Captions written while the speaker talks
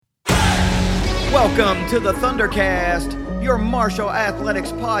Welcome to the Thundercast, your Marshall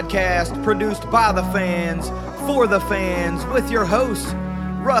Athletics podcast produced by the fans, for the fans, with your hosts,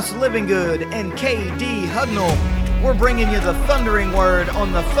 Russ Livingood and KD Hugnall. We're bringing you the thundering word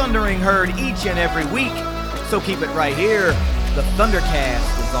on the thundering herd each and every week, so keep it right here. The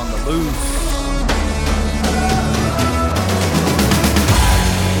Thundercast is on the loose.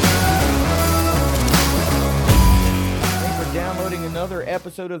 Downloading another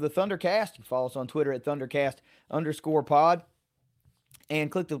episode of the Thundercast. You follow us on Twitter at Thundercast_pod. And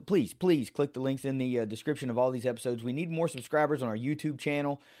please click the links in the description of all these episodes. We need more subscribers on our YouTube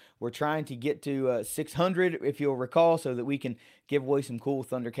channel. We're trying to get to 600, if you'll recall, so that we can give away some cool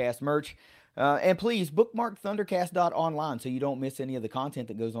Thundercast merch. And please bookmark thundercast.online so you don't miss any of the content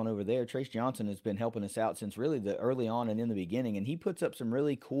that goes on over there. Trace Johnson has been helping us out since really the early on and in the beginning, and he puts up some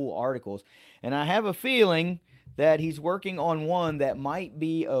really cool articles. And I have a feeling that he's working on one that might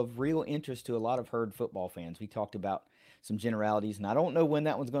be of real interest to a lot of Herd football fans. We talked about some generalities, and I don't know when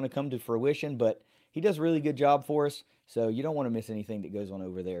that one's going to come to fruition, but he does a really good job for us, so you don't want to miss anything that goes on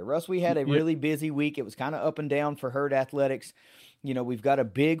over there. Russ, we had a really busy week. It was kind of up and down for Herd athletics. You know, we've got a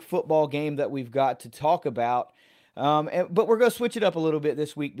big football game that we've got to talk about, but we're going to switch it up a little bit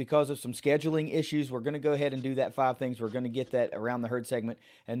this week because of some scheduling issues. We're going to go ahead and do that 5 things. We're going to get that around the Herd segment,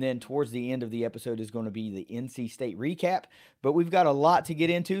 and then towards the end of the episode is going to be the NC State recap. But we've got a lot to get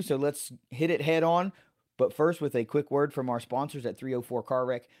into, so let's hit it head on. But first, with a quick word from our sponsors at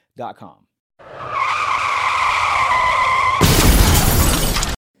 304carwreck.com.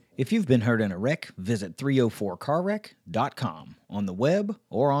 If you've been hurt in a wreck, visit 304carwreck.com on the web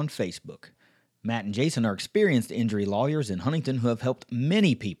or on Facebook. Matt and Jason are experienced injury lawyers in Huntington who have helped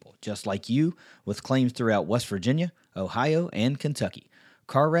many people, just like you, with claims throughout West Virginia, Ohio, and Kentucky.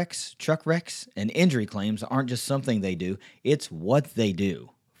 Car wrecks, truck wrecks, and injury claims aren't just something they do, it's what they do.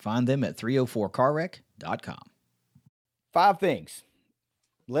 Find them at 304carwreck.com. 5 things.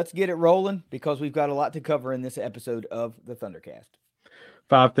 Let's get it rolling because we've got a lot to cover in this episode of the Thundercast.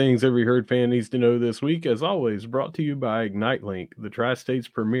 5 things every Herd fan needs to know this week, as always, brought to you by IgniteLink, the Tri-State's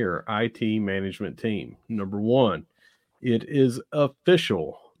premier IT management team. Number 1, it is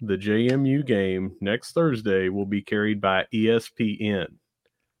official. The JMU game next Thursday will be carried by ESPN.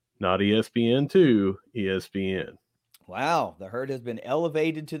 Not ESPN2, ESPN. Wow, the Herd has been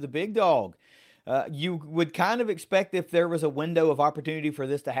elevated to the big dog. You would kind of expect if there was a window of opportunity for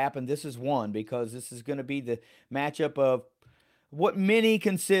this to happen, this is one, because this is going to be the matchup of what many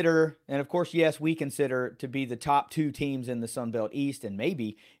consider, and of course, yes, we consider to be the top 2 teams in the Sun Belt East and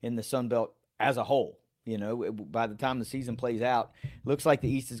maybe in the Sun Belt as a whole. You know, by the time the season plays out, looks like the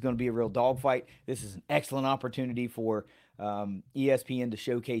East is going to be a real dogfight. This is an excellent opportunity for ESPN to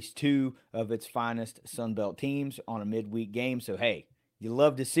showcase 2 of its finest Sun Belt teams on a midweek game. So, hey, you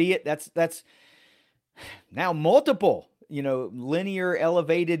love to see it. That's now multiple, linear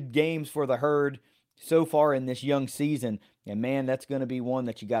elevated games for the Herd so far in this young season. And, man, that's going to be one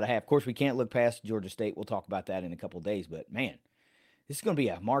that you got to have. Of course, we can't look past Georgia State. We'll talk about that in a couple of days. But, man, this is going to be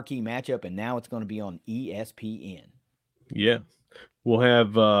a marquee matchup, and now it's going to be on ESPN. Yeah. We'll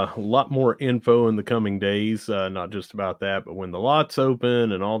have a lot more info in the coming days, not just about that, but when the lots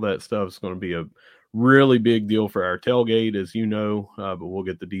open and all that stuff, it's going to be a really big deal for our tailgate, as you know, but we'll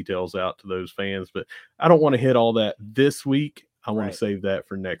get the details out to those fans. But I don't want to hit all that this week. I want to save that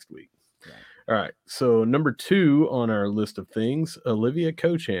for next week. Right. All right, so number 2 on our list of things, Olivia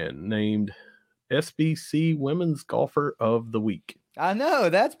Cochan named SBC Women's Golfer of the Week. I know,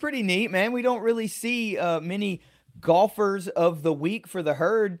 that's pretty neat, man. We don't really see many golfers of the week for the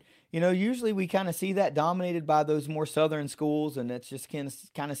Herd. Usually we kind of see that dominated by those more southern schools, and it's just kind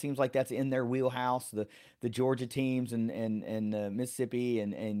of seems like that's in their wheelhouse, the Georgia teams and Mississippi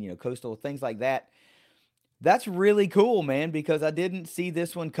and coastal, things like that. That's really cool, man, because I didn't see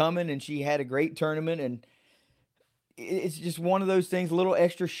this one coming, and she had a great tournament, and it's just one of those things, a little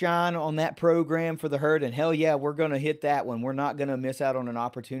extra shine on that program for the Herd, and hell yeah, we're going to hit that one. We're not going to miss out on an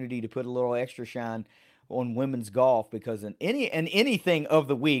opportunity to put a little extra shine on women's golf, because in anything of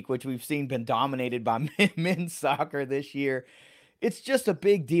the week, which we've seen been dominated by men's soccer this year, it's just a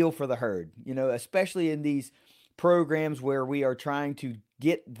big deal for the Herd, especially in these programs where we are trying to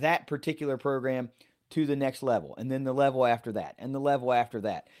get that particular program to the next level, and then the level after that, and the level after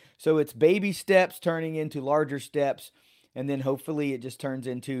that. So it's baby steps turning into larger steps, and then hopefully it just turns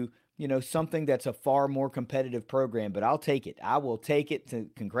into, something that's a far more competitive program. But I'll take it. I will take it.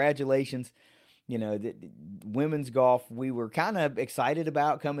 Congratulations. The women's golf, we were kind of excited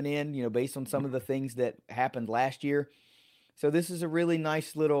about coming in, based on some of the things that happened last year. So this is a really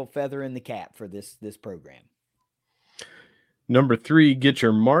nice little feather in the cap for this program. Number 3, get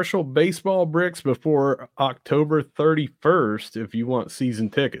your Marshall baseball bricks before October 31st if you want season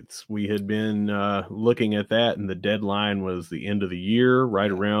tickets. We had been looking at that, and the deadline was the end of the year, right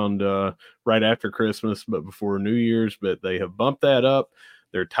Yeah. around right after Christmas, but before New Year's. But they have bumped that up.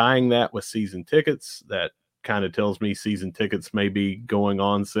 They're tying that with season tickets. That kind of tells me season tickets may be going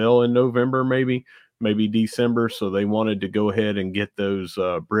on sale in November, maybe December. So they wanted to go ahead and get those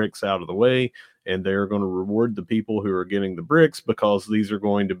bricks out of the way, and they're going to reward the people who are getting the bricks because these are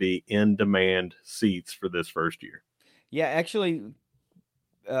going to be in demand seats for this first year. Yeah, actually,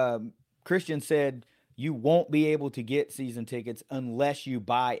 Christian said you won't be able to get season tickets unless you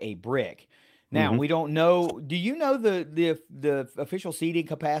buy a brick. Now, Mm-hmm. we don't know. Do you know the official seating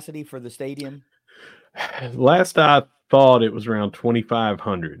capacity for the stadium? Last I thought it was around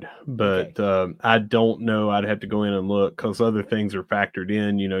 2,500, Okay. but I don't know. I'd have to go in and look because other things are factored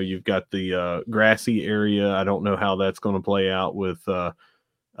in. You know, you've got the grassy area. I don't know how that's going to play out with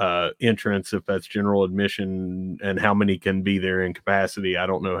entrance, if that's general admission, and how many can be there in capacity. I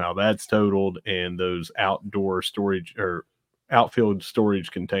don't know how that's totaled, and those outdoor storage or outfield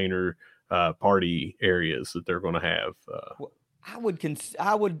storage container party areas that they're going to have. Well, I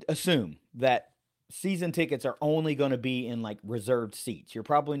would assume that season tickets are only going to be in like reserved seats. You're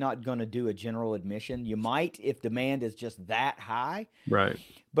probably not going to do a general admission. You might if demand is just that high. Right.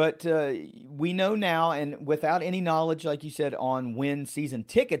 But we know now, and without any knowledge, like you said, on when season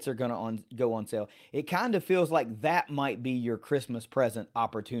tickets are going to go on sale, it kind of feels like that might be your Christmas present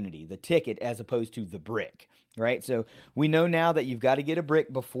opportunity, the ticket as opposed to the brick, right? So we know now that you've got to get a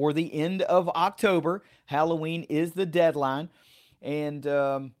brick before the end of October. Halloween is the deadline. And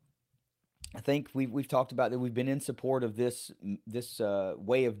I think we've talked about that. We've been in support of this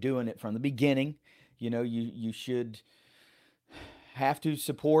way of doing it from the beginning. You know, you should have to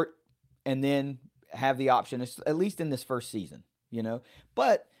support and then have the option, at least in this first season, you know.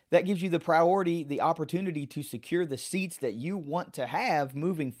 But that gives you the priority, the opportunity to secure the seats that you want to have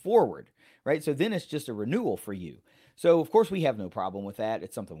moving forward, right? So then it's just a renewal for you. So, of course, we have no problem with that.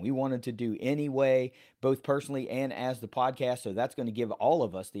 It's something we wanted to do anyway, both personally and as the podcast. So that's going to give all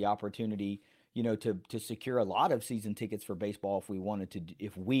of us the opportunity, you know, to secure a lot of season tickets for baseball if we wanted to,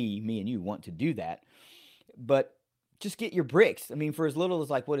 if we, me and you, want to do that. But just get your bricks. I mean, for as little as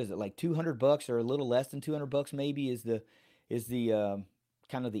like what is it, like $200 or a little less than $200 maybe is the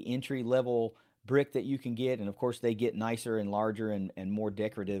kind of the entry level brick that you can get, and of course they get nicer and larger and more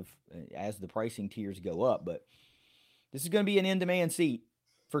decorative as the pricing tiers go up. But this is going to be an in demand seat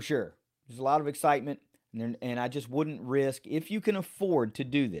for sure. There's a lot of excitement. And I just wouldn't risk, if you can afford to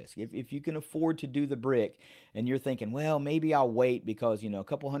do this, if you can afford to do the brick and you're thinking, well, maybe I'll wait because, you know, a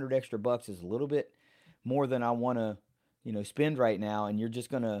couple hundred extra bucks is a little bit more than I want to, you know, spend right now. And you're just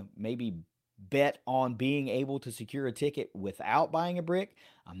going to maybe bet on being able to secure a ticket without buying a brick.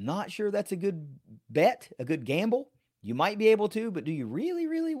 I'm not sure that's a good bet, a good gamble. You might be able to, but do you really,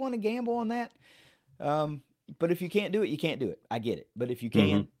 really want to gamble on that? But if you can't do it, you can't do it. I get it. But if you Mm-hmm.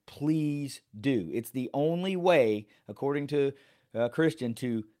 can, please do. It's the only way, according to Christian,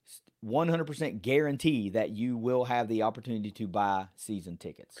 to 100% guarantee that you will have the opportunity to buy season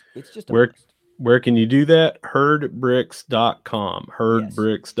tickets. It's just a Where must. where can you do that? Herdbricks.com. Yes.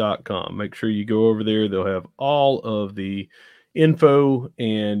 Herdbricks.com. Make sure you go over there. They'll have all of the info,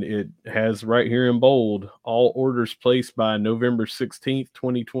 and it has right here in bold, all orders placed by November 16th,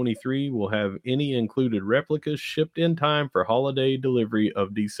 2023 will have any included replicas shipped in time for holiday delivery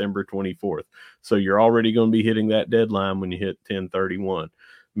of December 24th. So you're already going to be hitting that deadline when you hit 10/31.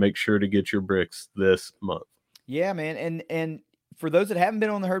 Make sure to get your bricks this month. Yeah, man. And for those that haven't been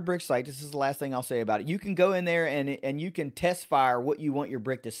on the Herd Brick site, this is the last thing I'll say about it. You can go in there and you can test fire what you want your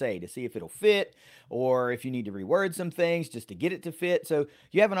brick to say to see if it'll fit or if you need to reword some things just to get it to fit. So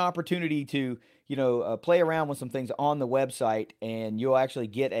you have an opportunity to, you know, play around with some things on the website, and you'll actually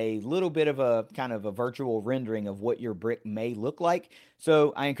get a little bit of a kind of a virtual rendering of what your brick may look like.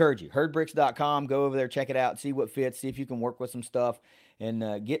 So I encourage you, herdbricks.com, go over there, check it out, see what fits, see if you can work with some stuff,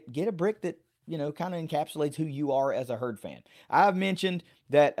 and get a brick that, you know, kind of encapsulates who you are as a Herd fan. I've mentioned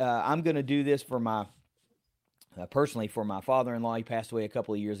that I'm going to do this for my personally for my father-in-law. He passed away a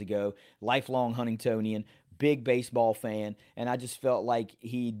couple of years ago. Lifelong Huntingtonian, big baseball fan, and I just felt like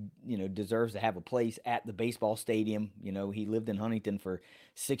he, you know, deserves to have a place at the baseball stadium. You know, he lived in Huntington for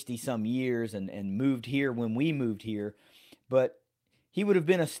 60 some years and moved here when we moved here, but he would have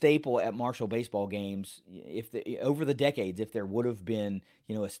been a staple at Marshall baseball games if over the decades if there would have been,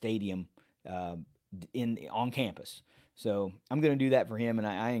 you know, a stadium uh, in on campus. So I'm going to do that for him, and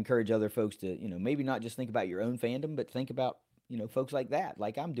I encourage other folks to, you know, maybe not just think about your own fandom, but think about, you know, folks like that,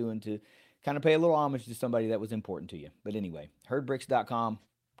 like I'm doing, kind of pay a little homage to somebody that was important to you. But anyway, herdbricks.com,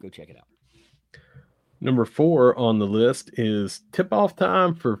 go check it out. Number 4 on the list is tip-off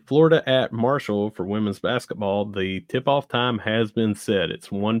time for Florida at Marshall for women's basketball. The tip-off time has been set.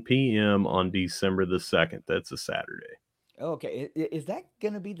 It's 1 p.m. on December the 2nd. That's a Saturday. Okay, is that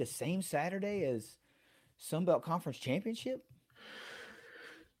going to be the same Saturday as Sunbelt Conference Championship?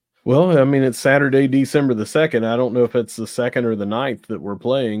 Well, I mean, it's Saturday, December the 2nd. I don't know if it's the 2nd or the 9th that we're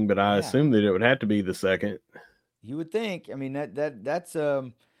playing, but I Yeah, assume that it would have to be the 2nd. you would think. I mean, that's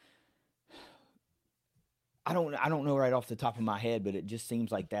I don't know right off the top of my head, but it just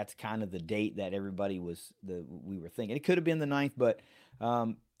seems like that's kind of the date that everybody we were thinking. It could have been the 9th, but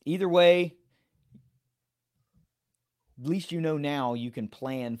either way, at least you know now you can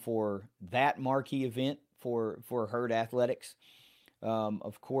plan for that marquee event for Herd Athletics.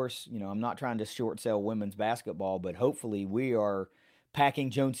 Of course, I'm not trying to short sell women's basketball, but hopefully we are packing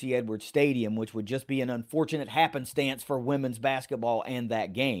Joan C. Edwards Stadium, which would just be an unfortunate happenstance for women's basketball and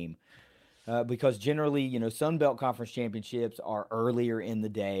that game. Because generally, Sun Belt Conference championships are earlier in the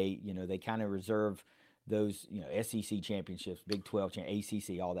day. They kind of reserve those, SEC championships, Big 12,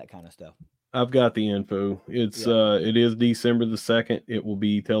 ACC, all that kind of stuff. I've got the info. Yeah. It is December the 2nd. It will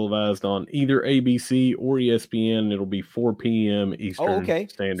be televised on either ABC or ESPN. It'll be 4 p.m. Oh, Eastern okay.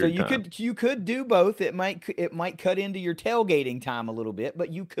 So Standard Time. you could do both. It might cut into your tailgating time a little bit,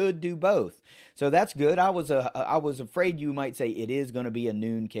 but you could do both. So that's good. I was afraid you might say it is going to be a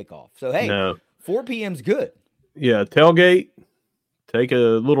noon kickoff. So hey, No. 4 p.m.'s good. Yeah, tailgate, take a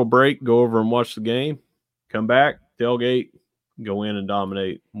little break, go over and watch the game, come back, tailgate, go in and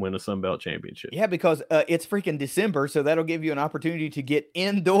dominate, win a Sun Belt championship. Yeah, because it's freaking December, so that'll give you an opportunity to get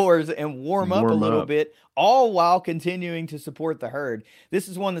indoors and warm up a little bit, all while continuing to support the Herd. This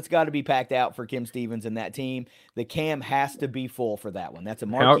is one that's got to be packed out for Kim Stevens and that team. The Cam has to be full for that one. That's a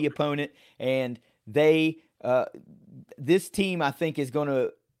marquee opponent, and this team, I think, is going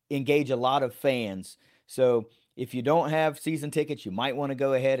to engage a lot of fans. So if you don't have season tickets, you might want to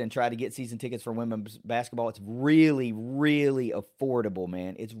go ahead and try to get season tickets for women's basketball. It's really, really affordable,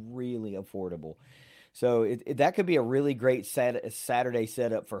 man. It's really affordable. So that could be a really great Saturday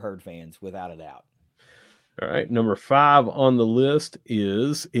setup for Herd fans, without a doubt. All right, number 5 on the list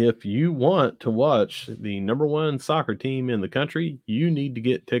is if you want to watch the number 1 soccer team in the country, you need to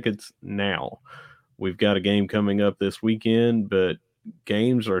get tickets now. We've got a game coming up this weekend, but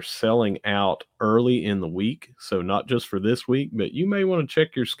games are selling out early in the week. So not just for this week, but you may want to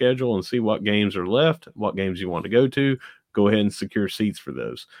check your schedule and see what games are left, what games you want to go to. Go ahead and secure seats for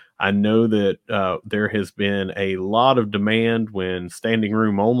those. I know that there has been a lot of demand when standing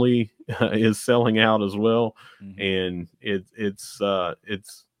room only is selling out as well. Mm-hmm. And it's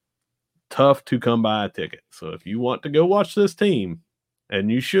tough to come by a ticket. So if you want to go watch this team, and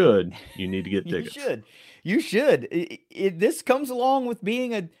you need to get tickets. You should. This comes along with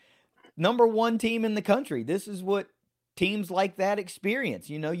being a number 1 team in the country. This is what teams like that experience.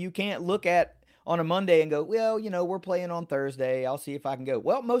 You can't look at on a Monday and go, well, we're playing on Thursday. I'll see if I can go.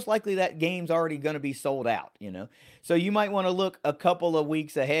 Well, most likely that game's already going to be sold out, So you might want to look a couple of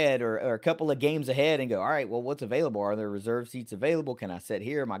weeks ahead or a couple of games ahead and go, all right, well, what's available? Are there reserve seats available? Can I sit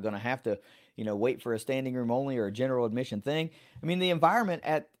here? Am I going to have to, wait for a standing room only or a general admission thing? I mean, the environment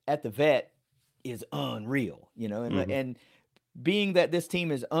at the Vet is unreal, and being that this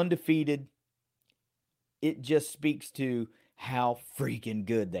team is undefeated, it just speaks to how freaking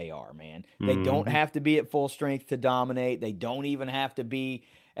good they are, man. They don't have to be at full strength to dominate. They don't even have to be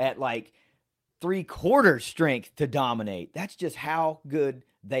at like 3/4 strength to dominate. That's just how good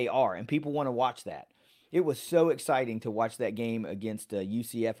they are, and people want to watch that. It was so exciting to watch that game against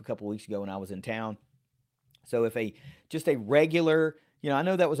UCF a couple weeks ago when I was in town. So if just a regular, I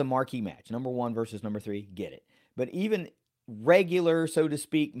know that was a marquee match, number 1 versus number 3, get it. But even regular, so to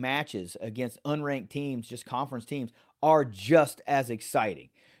speak, matches against unranked teams, just conference teams, are just as exciting.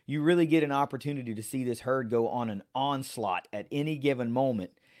 You really get an opportunity to see this Herd go on an onslaught at any given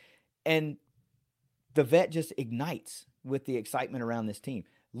moment. And the Vet just ignites with the excitement around this team.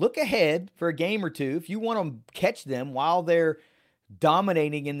 Look ahead for a game or two. If you want to catch them while they're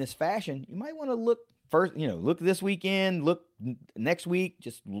dominating in this fashion, you might want to look first, look this weekend, look next week,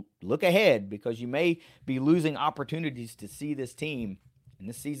 just look ahead, because you may be losing opportunities to see this team. And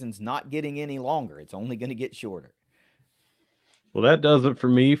this season's not getting any longer. It's only going to get shorter. Well, that does it for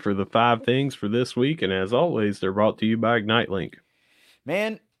me for the 5 things for this week. And as always, they're brought to you by Ignite Link.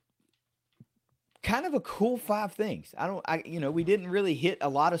 Man, kind of a cool 5 things. We didn't really hit a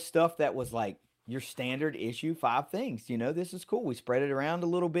lot of stuff that was like your standard issue 5 things. This is cool. We spread it around a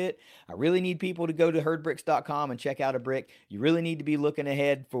little bit. I really need people to go to herdbricks.com and check out a brick. You really need to be looking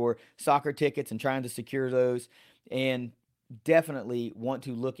ahead for soccer tickets and trying to secure those. And definitely want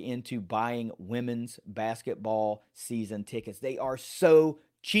to look into buying women's basketball season tickets. They are so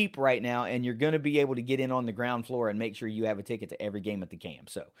cheap right now, and you're going to be able to get in on the ground floor and make sure you have a ticket to every game at the camp.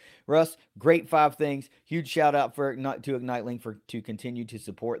 So, Russ, great 5 things. Huge shout out to Ignite Link to continue to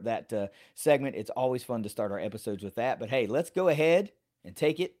support that segment. It's always fun to start our episodes with that. But hey, let's go ahead and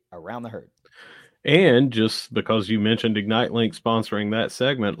take it around the herd. And just because you mentioned Ignite Link sponsoring that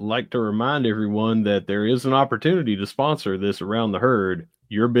segment, I'd like to remind everyone that there is an opportunity to sponsor this around the herd.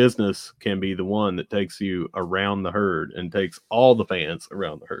 Your business can be the one that takes you around the herd and takes all the fans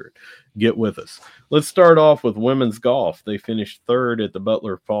around the herd. Get with us. Let's start off with women's golf. They finished third at the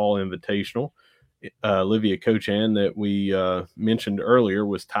Butler Fall Invitational. Olivia Cochan, that we mentioned earlier,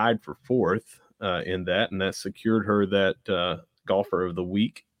 was tied for fourth in that, and that secured her that Golfer of the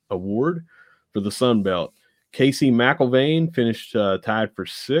Week award for the Sun Belt. Casey McIlvain finished tied for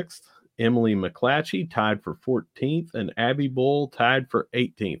sixth. Emily McClatchy tied for 14th, and Abby Bull tied for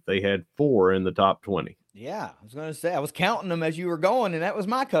 18th. They had 4 in the top 20. Yeah, I was going to say, I was counting them as you were going, and that was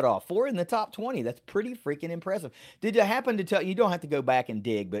my cutoff. 4 in the top 20. That's pretty freaking impressive. Did you happen to tell, you don't have to go back and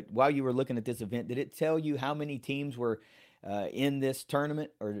dig, but while you were looking at this event, did it tell you how many teams were in this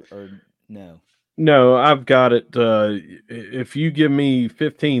tournament or no? No, I've got it. If you give me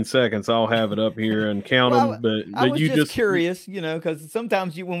 15 seconds, I'll have it up here and count Well, them. But I was you just curious, because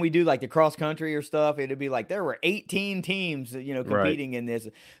sometimes when we do like the cross country or stuff, it'd be like there were 18 teams, competing in this.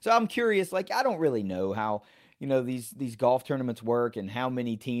 So I'm curious, like I don't really know how these golf tournaments work and how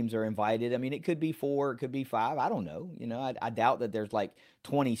many teams are invited. I mean, it could be 4, it could be 5. I don't know. I doubt that there's like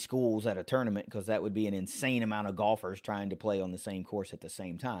 20 schools at a tournament because that would be an insane amount of golfers trying to play on the same course at the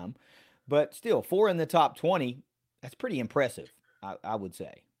same time. But still, 4 in the top 20, that's pretty impressive, I would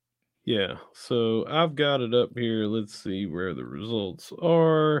say. Yeah, so I've got it up here. Let's see where the results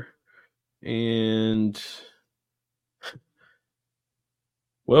are. And,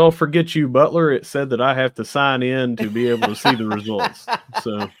 well, forget you, Butler. It said that I have to sign in to be able to see the results.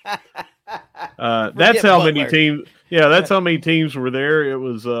 So that's how Butler. many teams. Yeah, that's how many teams were there. It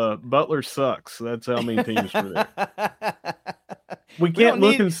was Butler sucks. That's how many teams were there. We can't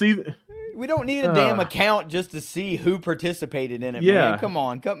look and see. We don't need a damn account just to see who participated in it, man. Come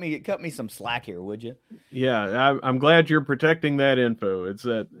on, cut me some slack here, would you? Yeah, I'm glad you're protecting that info. It's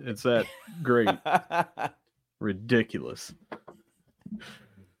that great. Ridiculous.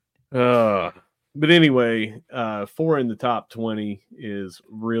 But anyway, 4 in the top 20 is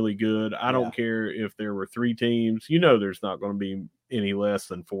really good. I don't care if there were 3 teams. There's not going to be any less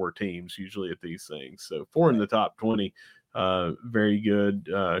than 4 teams usually at these things. So 4 in the top 20, very good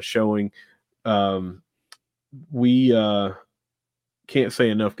showing. We can't say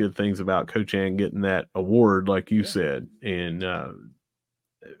enough good things about Coach Ann getting that award, like you said. And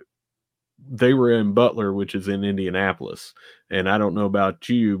they were in Butler, which is in Indianapolis. And I don't know about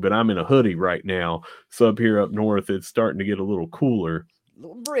you, but I'm in a hoodie right now. So up here up north, it's starting to get a little cooler. A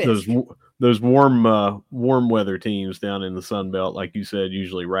little brisk. Those warm weather teams down in the Sun Belt, like you said,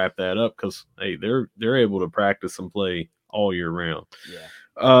 usually wrap that up because hey, they're able to practice and play all year round.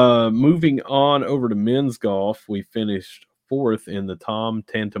 Yeah. Moving on over to men's golf, we finished 4th in the Tom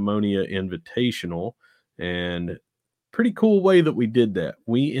Tantamonia Invitational, and pretty cool way that we did that.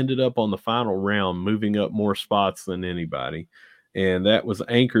 We ended up on the final round, moving up more spots than anybody. And that was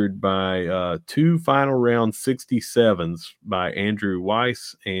anchored by 2 final round 67s by Andrew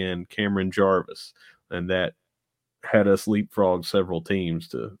Weiss and Cameron Jarvis. And that had us leapfrog several teams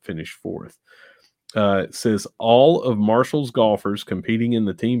to finish 4th. It says all of Marshall's golfers competing in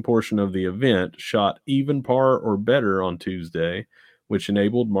the team portion of the event shot even par or better on Tuesday, which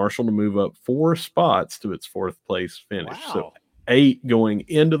enabled Marshall to move up 4 spots to its 4th place finish. Wow. So 8 going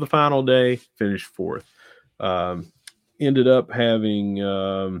into the final day, finished 4th. Ended up having,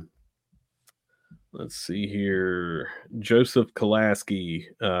 let's see here, Joseph Kolaski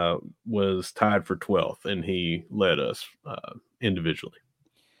was tied for 12th, and he led us individually.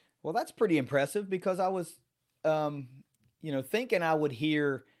 Well, that's pretty impressive because I was, thinking I would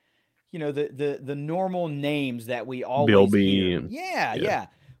hear, the normal names that we always hear. Yeah.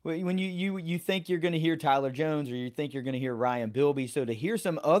 When you think you're going to hear Tyler Jones or you think you're going to hear Ryan Bilby, so to hear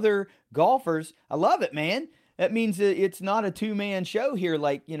some other golfers, I love it, man. That means that it's not a 2-man show here,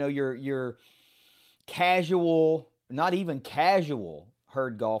 like your casual, not even casual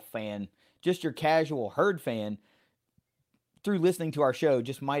herd golf fan, just your casual herd fan through listening to our show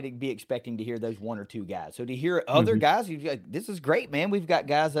just might be expecting to hear those one or two guys. So to hear other guys, this is great, man. We've got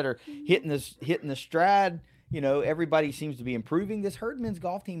guys that are hitting the stride. Everybody seems to be improving. This Herd men's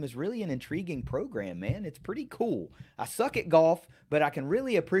golf team is really an intriguing program, man. It's pretty cool. I suck at golf, but I can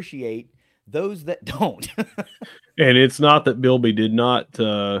really appreciate those that don't. And it's not that Bilby did not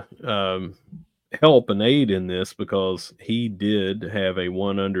help and aid in this, because he did have a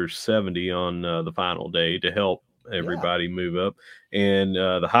 1 under 70 on the final day to help everybody move up. And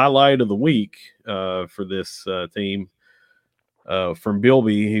the highlight of the week for this team from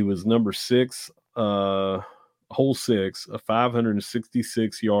Bilby, he was number 6, hole 6, a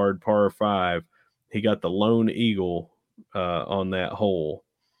 566 yard par 5. He got the lone eagle on that hole,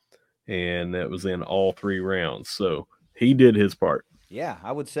 and that was in all 3 rounds. So he did his part. Yeah,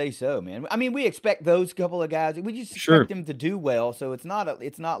 I would say so, man. I mean, we expect those couple of guys. We just expect them to do well. So it's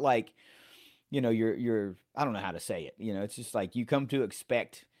not like, you're I don't know how to say it. It's just like you come to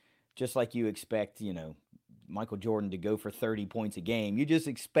expect, just like you expect, Michael Jordan to go for 30 points a game. You just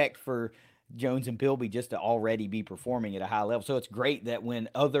expect for Jones and Bilby just to already be performing at a high level. So it's great that when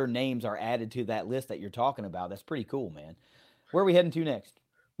other names are added to that list that you're talking about, that's pretty cool, man. Where are we heading to next?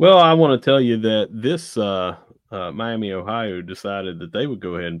 Well, I want to tell you that this Miami, Ohio decided that they would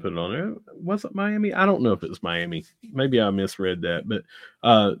go ahead and put it on there. Was it Miami? I don't know if it was Miami. Maybe I misread that. But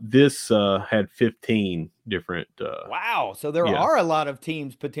this had 15 different. Wow. So there are a lot of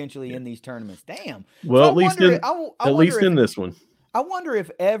teams potentially in these tournaments. Damn. Well, so at least in this one. I wonder if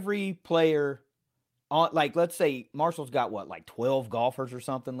every player on, like, let's say Marshall's got what, like 12 golfers or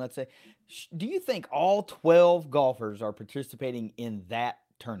something, let's say. Do you think all 12 golfers are participating in that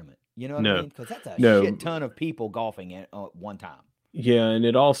tournament? You know what I mean? Because that's a shit ton of people golfing at one time. Yeah, and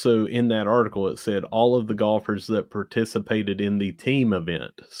it also, in that article, it said all of the golfers that participated in the team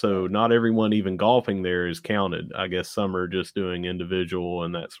event. So not everyone even golfing there is counted. I guess some are just doing individual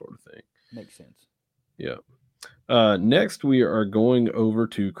and that sort of thing. Makes sense. Yeah. Next, we are going over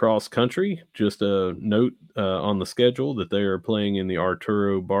to cross country. Just a note on the schedule that they are playing in the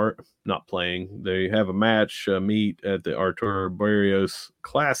Arturo not playing. They have a match meet at the Arturo Barrios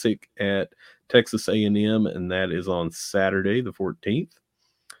Classic at Texas A&M, and that is on Saturday, the 14th.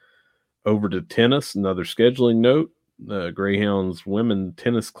 Over to tennis, another scheduling note. The Greyhounds Women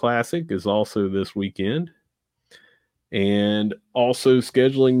Tennis Classic is also this weekend. And also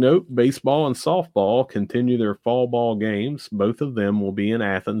scheduling note, baseball and softball continue their fall ball games. Both of them will be in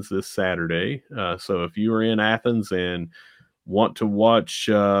Athens this Saturday. So if you are in Athens and want to watch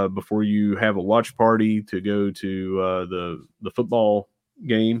before you have a watch party to go to the football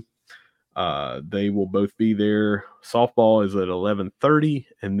game, they will both be there. Softball is at 11:30,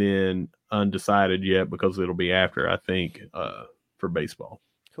 and then undecided yet because it'll be after, I think, for baseball.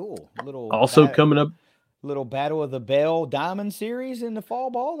 Cool. Coming up. Little Battle of the Bell Diamond Series in the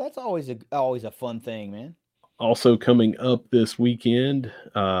fall ball. That's always a fun thing, man. Also coming up this weekend,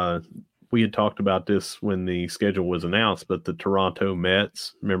 we had talked about this when the schedule was announced, but the Toronto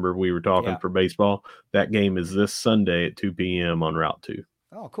Mets, remember we were talking for baseball? That game is this Sunday at 2 p.m. on Route 2.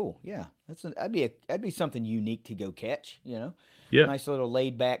 Oh, cool. Yeah. That'd be something unique to go catch, Yeah. Nice little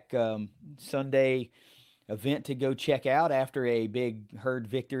laid back Sunday event to go check out after a big Herd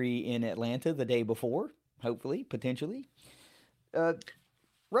victory in Atlanta the day before. Hopefully, potentially.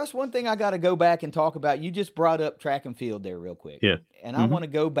 Russ, one thing I got to go back and talk about, you just brought up track and field there real quick. Yeah. And I want to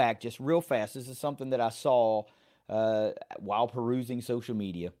go back just real fast. This is something that I saw while perusing social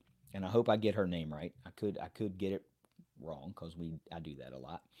media, and I hope I get her name right. I could get it wrong because I do that a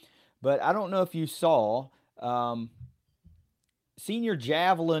lot. But I don't know if you saw senior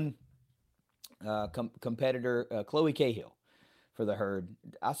javelin competitor Chloe Cahill for the Herd.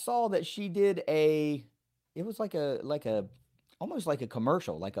 I saw that she did it was like a almost like a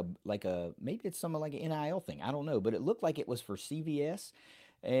commercial, like a maybe it's something like an NIL thing. I don't know, but it looked like it was for CVS,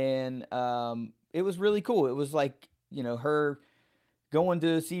 and it was really cool. It was like, her going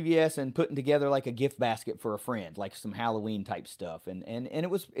to CVS and putting together like a gift basket for a friend, like some Halloween type stuff, and it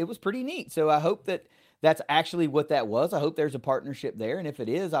was pretty neat. So I hope that that's actually what that was. I hope there's a partnership there, and if it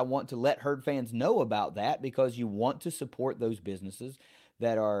is, I want to let Herd fans know about that, because you want to support those businesses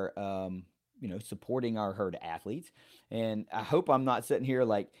that are supporting our Herd athletes. And I hope I'm not sitting here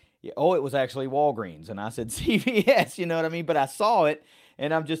like, oh, it was actually Walgreens and I said CVS, you know what I mean? But I saw it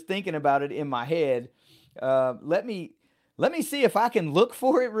and I'm just thinking about it in my head. Let me see if I can look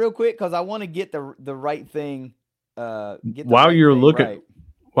for it real quick, because I want to get the right thing. While you're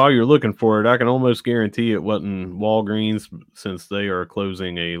looking for it, I can almost guarantee it wasn't Walgreens, since they are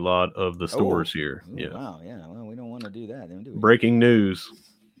closing a lot of the stores here. Yeah. Wow. Yeah. Well, we don't want to do that, then, do we? Breaking news.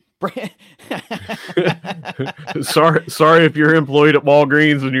 Sorry if you're employed at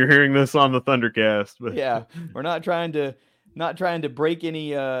Walgreens and you're hearing this on the Thundercast, but Yeah, we're not trying to break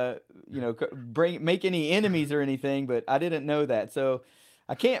any make any enemies or anything, but I didn't know that. So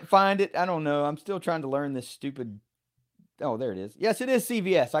I can't find it. I don't know. I'm still trying to learn this stupid. Oh, there it is. Yes, it is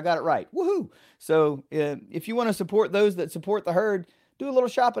CVS. I got it right. Woohoo! So if you want to support those that support the herd, do a little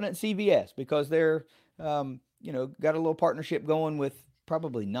shopping at CVS because they're got a little partnership going with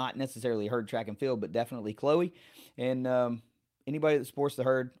probably not necessarily herd track and field, but definitely Chloe. And anybody that supports the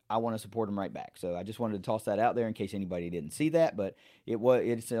herd, I want to support them right back. So I just wanted to toss that out there in case anybody didn't see that. But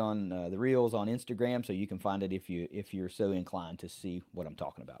it's on the reels on Instagram, so you can find it if you're so inclined to see what I'm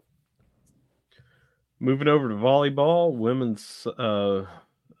talking about. moving over to volleyball, women's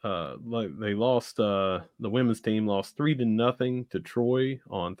like they lost the women's team lost 3-0 to Troy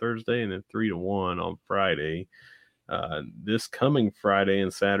on Thursday and then 3-1 on Friday. This coming Friday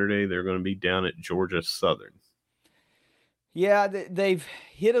and Saturday they're going to be down at Georgia Southern. Yeah, they've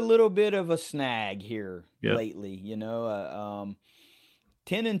hit a little bit of a snag here Yep. lately.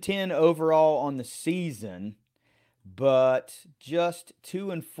 10-10 overall on the season, but just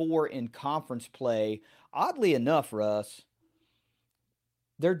 2-4 in conference play. Oddly enough, Russ,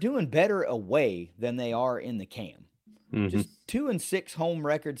 they're doing better away than they are in the cam. Mm-hmm. Just 2-6 home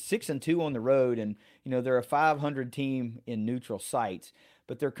record, 6-2 on the road, and they're a 500 team in neutral sites.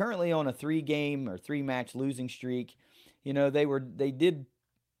 But they're currently on a 3-game or 3-match losing streak. They did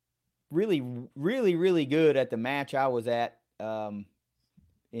really, really, really good at the match I was at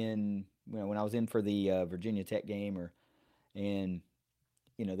in when I was in for the Virginia Tech game, and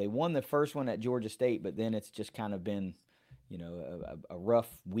they won the first one at Georgia State, but then it's just kind of been a rough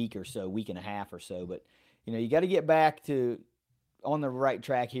week or so, week and a half or so. But you got to get back to on the right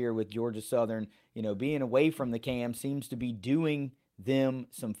track here with Georgia Southern. Being away from the cam seems to be doing them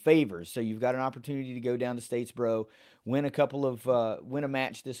some favors. So you've got an opportunity to go down to Statesboro, win a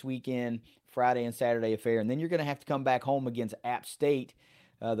match this weekend, Friday and Saturday affair, and then you're going to have to come back home against App State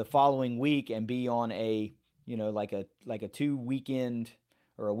the following week and be on a like a 2 weekend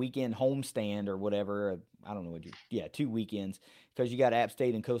or a weekend homestand or whatever. I don't know 2 weekends because you got App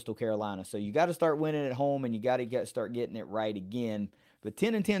State and Coastal Carolina. So you got to start winning at home and you got to start getting it right again. But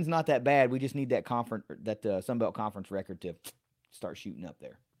 10-10 is not that bad. We just need that Sun Belt Conference record to start shooting up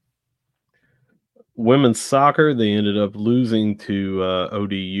there. Women's soccer, they ended up losing to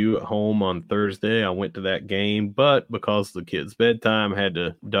ODU at home on Thursday. I went to that game, but because the kids' bedtime had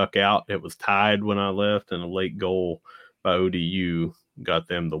to duck out, it was tied when I left, and a late goal by ODU got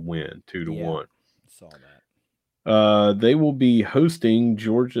them the win, 2-1. Saw that. They will be hosting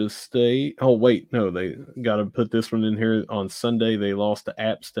Georgia State. Oh wait, no, they got to put this one in here. On Sunday, they lost to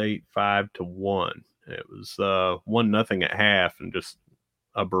App State 5-1. It was 1-0 at half, and just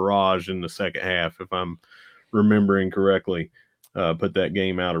a barrage in the second half, if I'm remembering correctly. Put that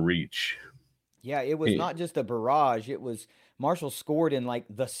game out of reach. Yeah, it was not just a barrage. It was Marshall scored in like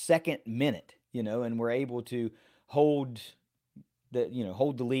the second minute, and we're able to hold the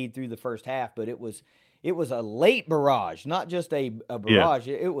lead through the first half. But it was a late barrage, not just a barrage.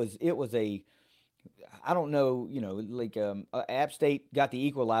 Yeah. It was a I don't know, App State got the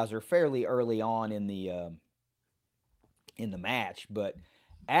equalizer fairly early on in the match, but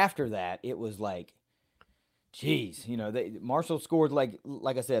after that, it was like, geez, Marshall scored like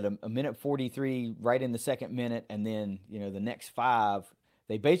I said, a minute 43 right in the second minute, and then the next 5,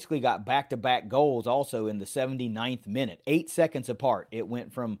 they basically got back-to-back goals also in the 79th minute, 8 seconds apart. It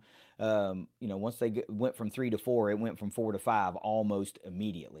went from once they went from 3 to 4, it went from 4 to 5 almost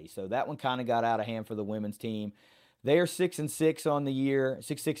immediately. So that one kind of got out of hand for the women's team. They are 6-6 on the year,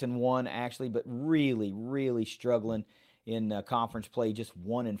 6-1 actually, but really, really struggling in conference play, just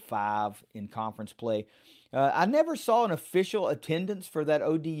 1-5 in conference play. I never saw an official attendance for that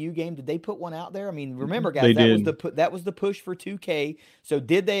ODU game. Did they put one out there? I mean, remember, guys, that was the push for 2K. So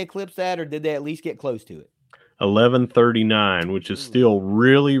did they eclipse that, or did they at least get close to it? 1139, which is still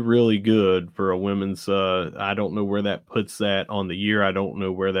really, really good for a women's. I don't know where that puts that on the year. I don't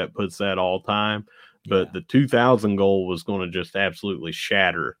know where that puts that all time. But the 2000 goal was going to just absolutely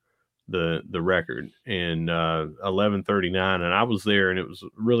shatter the record in 1139, and I was there, and it was a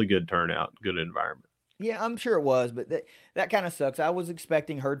really good turnout, good environment. Yeah, I'm sure it was, but that kind of sucks. I was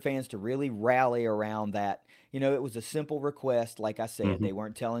expecting herd fans to really rally around that. It was a simple request, like I said. Mm-hmm. They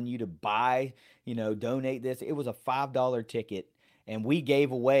weren't telling you to buy, donate this. It was a $5 ticket, and we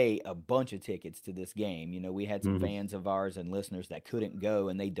gave away a bunch of tickets to this game. We had some fans of ours and listeners that couldn't go,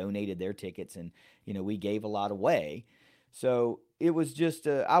 and they donated their tickets, and we gave a lot away. So it was just,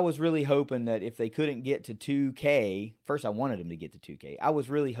 I was really hoping that if they couldn't get to 2K, first I wanted them to get to 2K. I was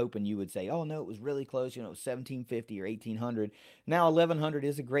really hoping you would say, "Oh no, it was really close. You know, it was 1750 or 1800." Now 1100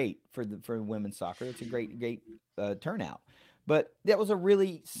 is a great for women's soccer. It's a great turnout. But that was a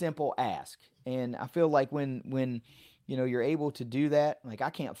really simple ask, and I feel like when you're able to do that, like I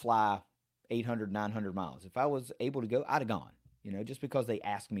can't fly 800 900 miles. If I was able to go, I'd have gone. Just because they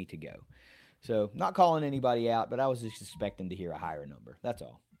asked me to go. So, not calling anybody out, but I was just expecting to hear a higher number. That's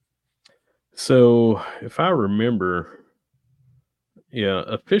all. So, if I remember, yeah,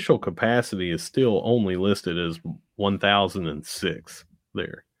 official capacity is still only listed as 1,006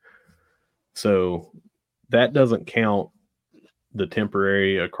 there. So, that doesn't count the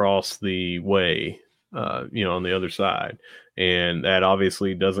temporary across the way, on the other side. And that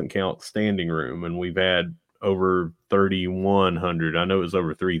obviously doesn't count standing room. And we've had over 3,100. I know it was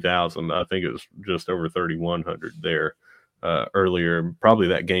over 3,000. I think it was just over 3,100 there earlier. Probably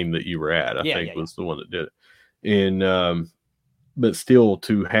that game that you were at, I think, was the one that did it. And, but still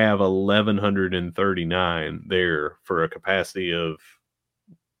to have 1,139 there for a capacity of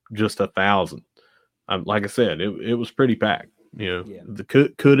just 1,000. Like I said, it was pretty packed.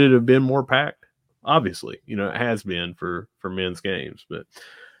 Could it have been more packed? Obviously, it has been for men's games, but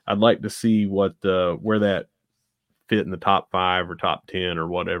I'd like to see what where that fit in the top 5 or top 10 or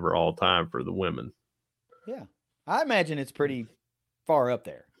whatever all time for the women. Yeah, I imagine it's pretty far up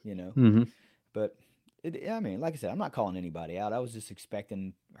there, Mm-hmm. But I mean, like I said, I'm not calling anybody out. I was just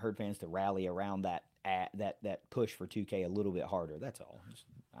expecting Herd fans to rally around that push for 2K a little bit harder. That's all.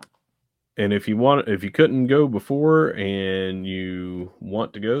 And if you couldn't go before and you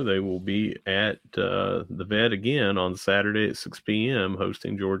want to go, they will be at the Vet again on Saturday at 6 p.m.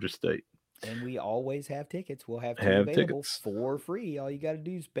 hosting Georgia State. And we always have tickets. We'll have two available for free. All you got to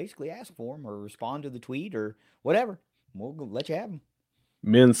do is basically ask for them or respond to the tweet or whatever. We'll let you have them.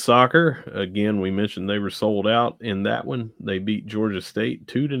 Men's soccer, again, we mentioned they were sold out in that one. They beat Georgia State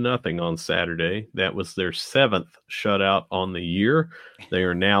 2-0 on Saturday. That was their 7th shutout on the year. They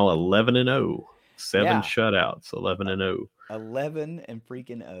are now 11-0. 7 shutouts, 11-0. 11 and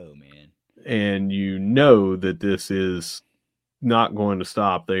freaking 0, man. And that this is not going to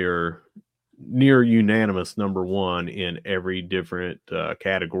stop. They are near unanimous number 1 in every different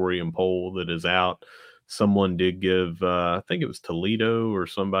category and poll that is out. Someone did give, I think it was Toledo or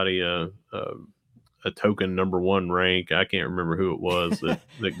somebody, a token number 1 rank. I can't remember who it was that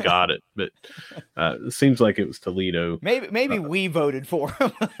got it, but it seems like it was Toledo. Maybe we voted for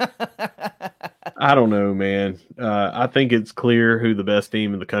him. I don't know, man. I think it's clear who the best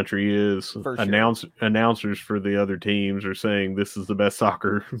team in the country is. For sure. Announcers for the other teams are saying this is the best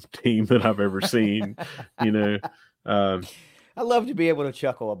soccer team that I've ever seen. I love to be able to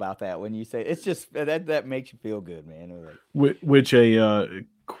chuckle about that when you say it's just that makes you feel good, man. Which a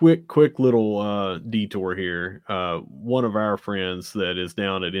quick little detour here. One of our friends that is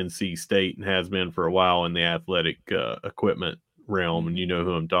down at NC State and has been for a while in the athletic equipment realm, and you know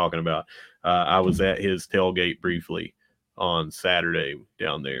who I'm talking about. I was at his tailgate briefly on Saturday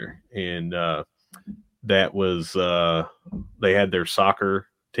down there, and that was they had their soccer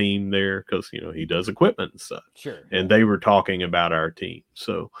team there because he does equipment and stuff. Sure. And they were talking about our team.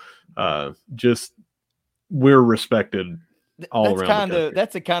 So just we're respected all around the country.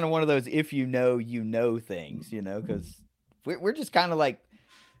 That's a kind of one of those if you know things, because we're just kind of like,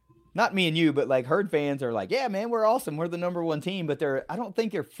 not me and you, but like Herd fans are like, yeah, man, we're awesome. We're the number 1 team, but I don't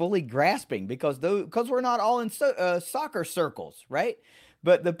think they're fully grasping because we're not all in soccer circles, right?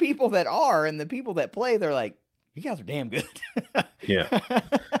 But the people that are and the people that play, they're like, you guys are damn good. Yeah.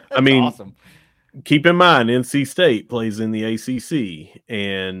 I mean, awesome. Keep in mind, NC State plays in the ACC,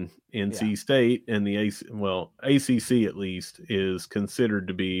 and NC State and the ACC at least is considered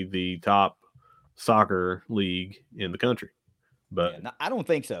to be the top soccer league in the country. But I don't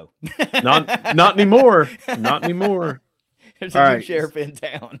think so. not anymore. Not anymore. There's a new sheriff in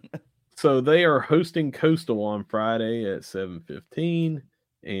town. So they are hosting Coastal on Friday at 7:15.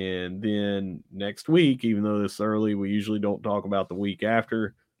 And then next week, even though this early, we usually don't talk about the week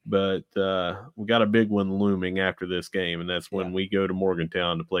after, but we got a big one looming after this game, and that's when we go to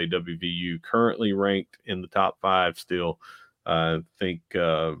Morgantown to play WVU, currently ranked in the top 5 still. I think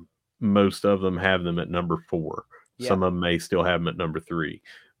most of them have them at number 4. Yeah. Some of them may still have them at number 3.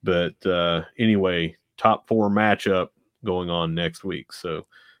 But anyway, top 4 matchup going on next week. So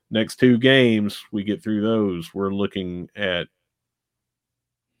next 2 games, we get through those. We're looking at,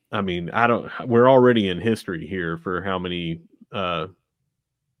 we're already in history here for how many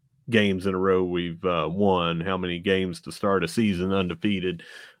games in a row we've won, how many games to start a season undefeated,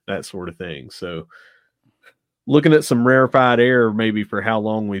 that sort of thing. So looking at some rarefied air, maybe for how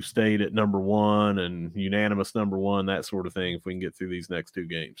long we've stayed at number one and unanimous number one, that sort of thing. If we can get through these next two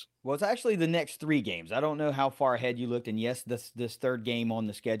games. Well, it's actually the next three games. I don't know how far ahead you looked, and yes, this third game on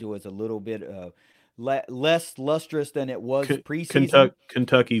the schedule is a little bit less lustrous than it was preseason.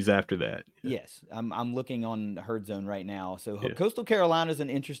 Kentucky's after that. Yeah. Yes, I'm looking on Herd Zone right now. So Yeah. Coastal Carolina is an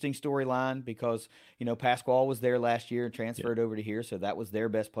interesting storyline because Pasquale was there last year and transferred over to here, so that was their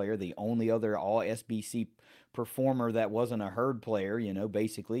best player, the only other All SBC performer that wasn't a Herd player,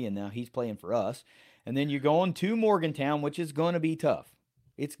 basically, and now he's playing for us. And then you're going to Morgantown, which is going to be tough.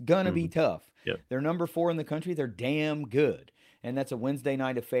 It's going to be tough. Yep. They're number 4 in the country. They're damn good. And that's a Wednesday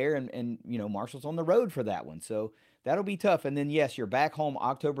night affair. And Marshall's on the road for that one. So that'll be tough. And then, yes, you're back home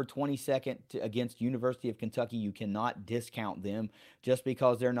October 22nd against University of Kentucky. You cannot discount them just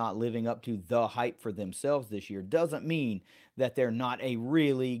because they're not living up to the hype for themselves this year. Doesn't mean that they're not a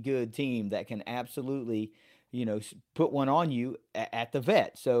really good team that can absolutely, put one on you at the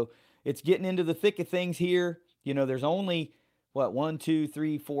vet. So it's getting into the thick of things here. There's only 1, 2,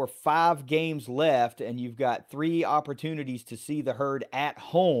 3, 4, 5 games left, and you've got 3 opportunities to see the Herd at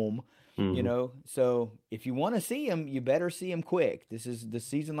home. So if you want to see them, you better see them quick. The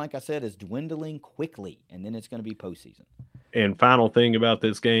season, like I said, is dwindling quickly, and then it's going to be postseason. And final thing about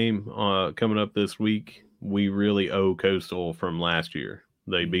this game coming up this week, we really owe Coastal from last year.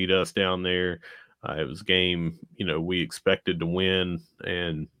 They beat us down there. It was a game, we expected to win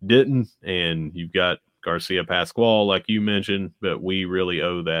and didn't. And you've got Garcia Pasquale, like you mentioned, but we really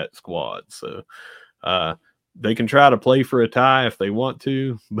owe that squad. So they can try to play for a tie if they want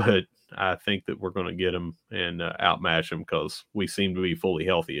to, but I think that we're going to get them and outmatch them because we seem to be fully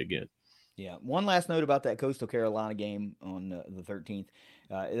healthy again. Yeah. One last note about that Coastal Carolina game on the 13th.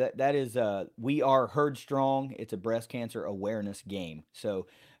 That is, we are Herd Strong. It's a breast cancer awareness game. So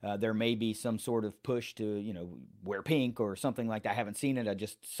there may be some sort of push to, wear pink or something like that. I haven't seen it. I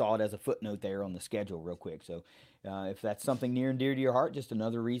just saw it as a footnote there on the schedule real quick. So if that's something near and dear to your heart, just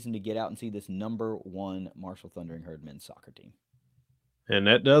another reason to get out and see this number 1 Marshall Thundering Herd men's soccer team. And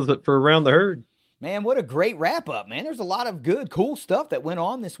that does it for Around the Herd. Man, what a great wrap up, man. There's a lot of good, cool stuff that went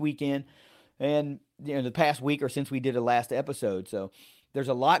on this weekend and, the past week or since we did a last episode. So there's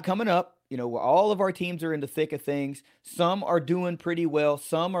a lot coming up. All of our teams are in the thick of things. Some are doing pretty well.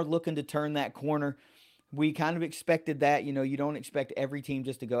 Some are looking to turn that corner. We kind of expected that. You don't expect every team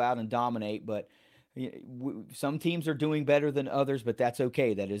just to go out and dominate, but some teams are doing better than others, but that's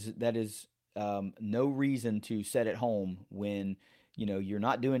okay. That is no reason to sit at home when, you're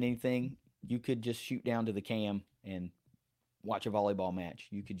not doing anything. You could just shoot down to the cam and watch a volleyball match.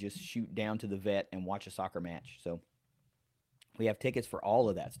 You could just shoot down to the vet and watch a soccer match. So we have tickets for all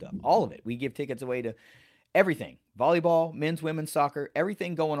of that stuff, all of it. We give tickets away to everything, volleyball, men's, women's soccer,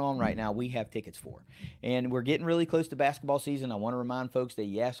 everything going on right now, we have tickets for. And we're getting really close to basketball season. I want to remind folks that,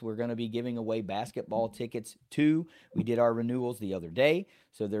 yes, we're going to be giving away basketball tickets too. We did our renewals the other day.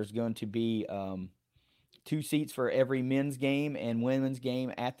 So there's going to be 2 seats for every men's game and women's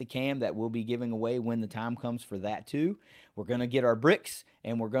game at the CAM that we'll be giving away when the time comes for that too. We're going to get our bricks,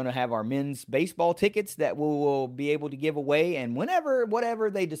 and we're going to have our men's baseball tickets that we will be able to give away. And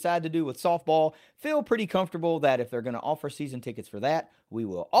whatever they decide to do with softball, feel pretty comfortable that if they're going to offer season tickets for that, we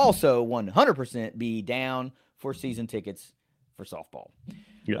will also 100% be down for season tickets for softball.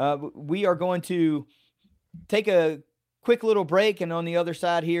 Yeah. We are going to take a quick little break, and on the other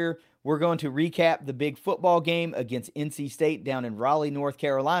side here, we're going to recap the big football game against NC State down in Raleigh, North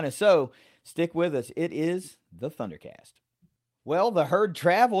Carolina. So stick with us. It is the Thundercast. Well, the Herd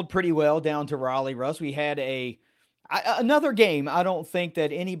traveled pretty well down to Raleigh, Russ. We had another game I don't think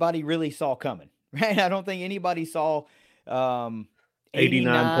that anybody really saw coming, right? I don't think anybody saw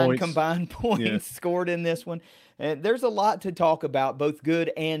 89 points. Combined points scored in this one. And there's a lot to talk about, both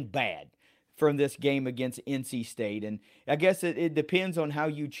good and bad, from this game against NC State. And I guess it depends on how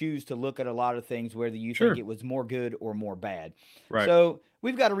you choose to look at a lot of things, whether you think it was more good or more bad. Right. So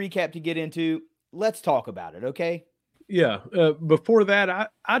we've got a recap to get into. Let's talk about it, okay? Yeah. Before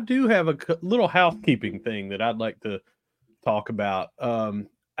that, I do have a little housekeeping thing that I'd like to talk about.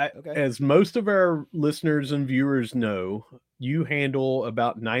 As most of our listeners and viewers know, you handle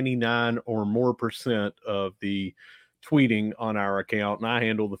about 99 or more % of the tweeting on our account, and I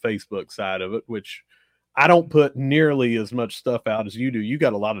handle the Facebook side of it, which I don't put nearly as much stuff out as you do. You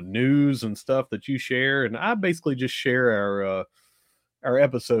got a lot of news and stuff that you share, and I basically just share our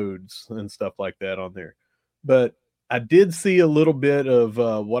episodes and stuff like that on there. But I did see a little bit of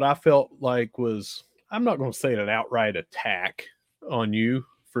what I felt like was, I'm not going to say an outright attack on you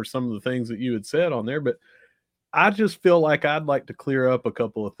for some of the things that you had said on there, but I just feel like I'd like to clear up a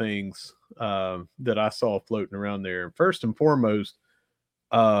couple of things that I saw floating around there. First and foremost,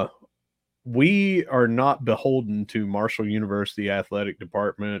 uh, we are not beholden to Marshall University athletic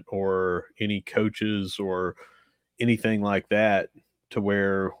department or any coaches or anything like that to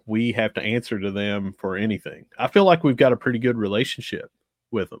where we have to answer to them for anything. I feel like we've got a pretty good relationship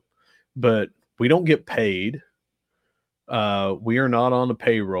with them, but we don't get paid. We are not on the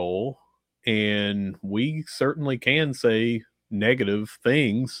payroll, and we certainly can say negative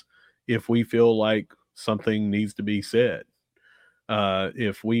things if we feel like something needs to be said.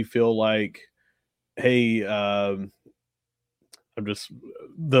 If we feel like, hey, I'm just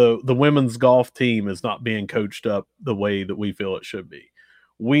the women's golf team is not being coached up the way that we feel it should be.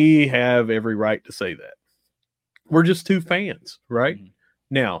 We have every right to say that. We're just two fans, right? Mm-hmm.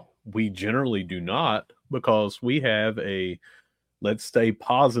 Now, we generally do not because we have a let's stay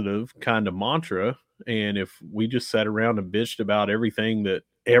positive kind of mantra. And if we just sat around and bitched about everything that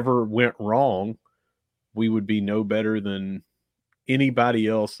ever went wrong, we would be no better than anybody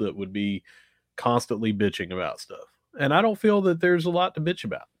else that would be constantly bitching about stuff. And I don't feel that there's a lot to bitch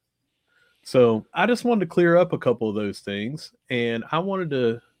about. So I just wanted to clear up a couple of those things. And I wanted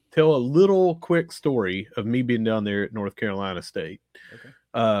to tell a little quick story of me being down there at North Carolina State. Okay.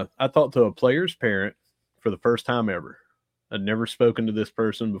 I talked to a player's parent for the first time ever. I'd never spoken to this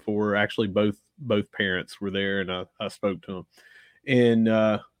person before. Actually, both parents were there, and I spoke to them.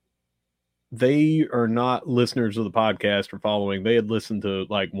 And they are not listeners of the podcast or following. They had listened to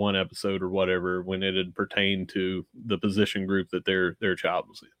like one episode or whatever when it had pertained to the position group that their child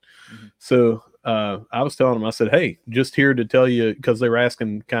was in. Mm-hmm. So I was telling them, I said, hey, just here to tell you, because they were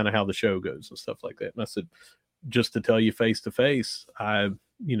asking kind of how the show goes and stuff like that. And I said, just to tell you face to face, I,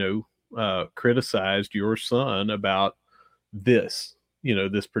 criticized your son about this,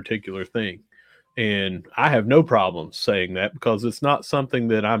 this particular thing. And I have no problem saying that because it's not something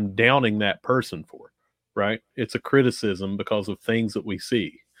that I'm downing that person for, right? It's a criticism because of things that we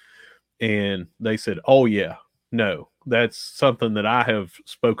see. And they said, oh, yeah, no, that's something that I have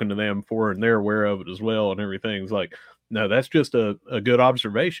spoken to them for and they're aware of it as well. And everything's like, no, that's just a good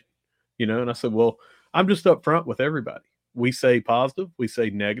observation, And I said, well, I'm just upfront with everybody. We say positive, we say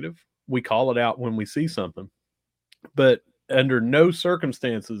negative, we call it out when we see something. But under no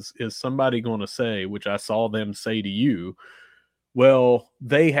circumstances is somebody going to say, which I saw them say to you, well,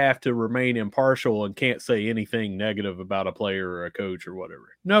 they have to remain impartial and can't say anything negative about a player or a coach or whatever.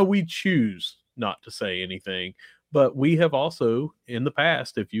 No, we choose not to say anything. But we have also, in the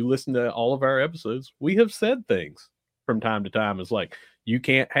past, if you listen to all of our episodes, we have said things from time to time. It's like, you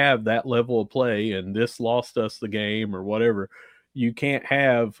can't have that level of play and this lost us the game or whatever. You can't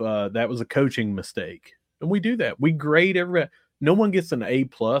have that was a coaching mistake. And we do that. We grade everybody. No one gets an A+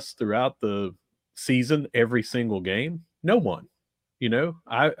 throughout the season, every single game. No one.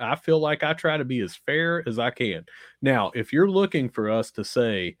 I feel like I try to be as fair as I can. Now, if you're looking for us to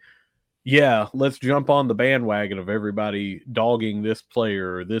say, yeah, let's jump on the bandwagon of everybody dogging this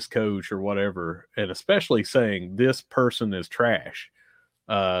player or this coach or whatever, and especially saying this person is trash.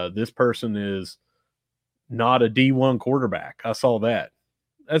 This person is not a D1 quarterback. I saw that.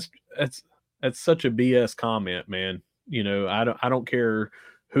 That's such a BS comment, man. I don't care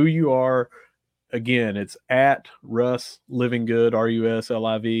who you are. Again, it's at Russ Living Good,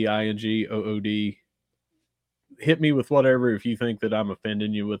 RUSLIVINGOOD. Hit me with whatever if you think that I'm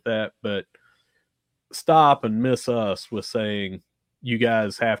offending you with that, but stop and miss us with saying you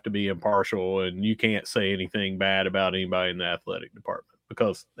guys have to be impartial and you can't say anything bad about anybody in the athletic department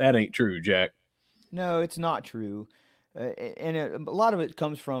because that ain't true, Jack. No, it's not true. A lot of it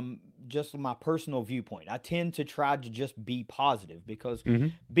comes from just my personal viewpoint. I tend to try to just be positive because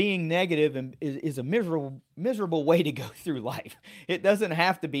being negative is a miserable way to go through life. It doesn't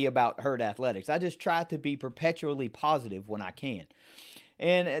have to be about herd athletics. I just try to be perpetually positive when I can.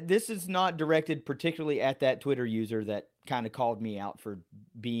 And this is not directed particularly at that Twitter user that kind of called me out for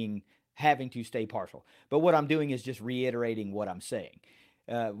having to stay partial. But what I'm doing is just reiterating what I'm saying.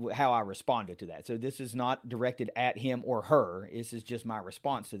 How I responded to that. So this is not directed at him or her. This is just my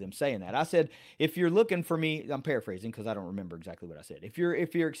response to them saying that. I said, if you're looking for me, I'm paraphrasing because I don't remember exactly what I said. If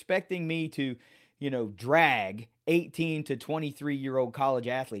you're expecting me to, drag 18 to 23-year-old college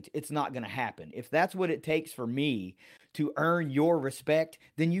athletes, it's not going to happen. If that's what it takes for me to earn your respect,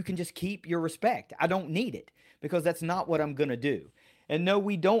 then you can just keep your respect. I don't need it because that's not what I'm going to do. And no,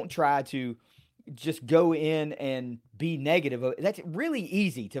 we don't try to just go in and be negative. That's really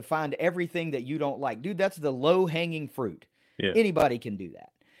easy to find everything that you don't like. Dude, that's the low-hanging fruit. Yeah. Anybody can do that.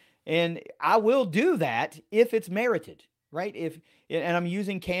 And I will do that if it's merited. right? If and I'm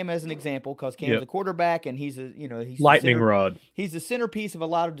using Cam as an example because Cam's Yep. a quarterback and he's a, you know, Lightning rod. he's the centerpiece of a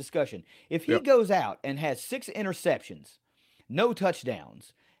lot of discussion. If he Yep. goes out and has 6 interceptions, no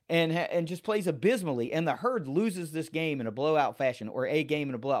touchdowns, and just plays abysmally, and the Herd loses this game in a blowout fashion, or a game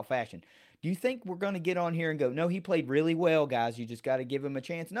in a blowout fashion, do you think we're going to get on here and go, no, he played really well, guys, you just got to give him a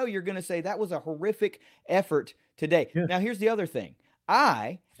chance? No, you're going to say that was a horrific effort today. Yeah. Now here's the other thing.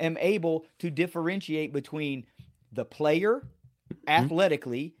 I am able to differentiate between the player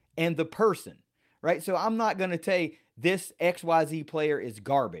athletically and the person, right? So I'm not going to say this XYZ player is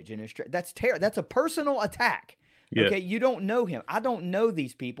garbage and that's a personal attack. Yeah. Okay, you don't know him. I don't know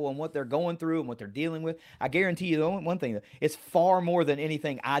these people and what they're going through and what they're dealing with. I guarantee you one thing, it's far more than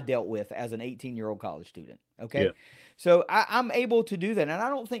anything I dealt with as an 18-year-old college student. Okay, Yeah. so I'm able to do that, and I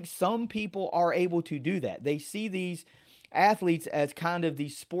don't think some people are able to do that. They see these athletes as kind of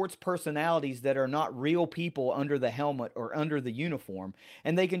these sports personalities that are not real people under the helmet or under the uniform,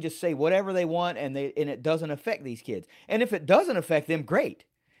 and they can just say whatever they want, and it doesn't affect these kids. And if it doesn't affect them, great.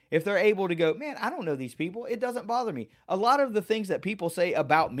 If they're able to go, man, I don't know these people, it doesn't bother me. A lot of the things that people say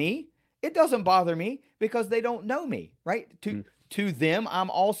about me, it doesn't bother me because they don't know me, right? To them, I'm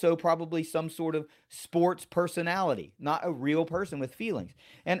also probably some sort of sports personality, not a real person with feelings.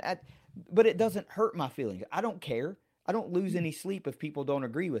 But it doesn't hurt my feelings. I don't care. I don't lose any sleep if people don't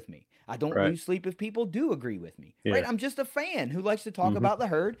agree with me. I don't Right. lose sleep if people do agree with me, Yeah. right? I'm just a fan who likes to talk about the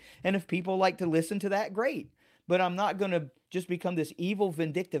Herd, and if people like to listen to that, great. But I'm not going to just become this evil,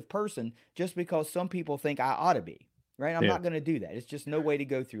 vindictive person just because some people think I ought to be, right? I'm Yeah. not going to do that. It's just no way to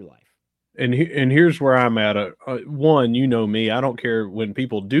go through life. And here's where I'm at. One, you know me. I don't care when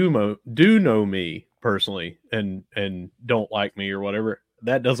people do know me personally and don't like me or whatever.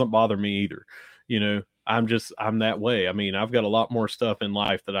 That doesn't bother me either. You know, I'm that way. I mean, I've got a lot more stuff in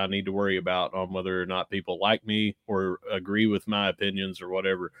life that I need to worry about on whether or not people like me or agree with my opinions or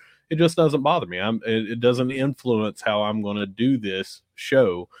whatever. It just doesn't bother me. It doesn't influence how I'm going to do this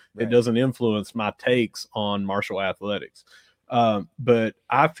show. Right. It doesn't influence my takes on martial athletics. But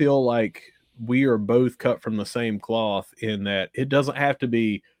I feel like we are both cut from the same cloth in that it doesn't have to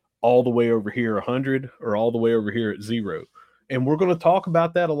be all the way over here 100 or all the way over here at 0. And we're going to talk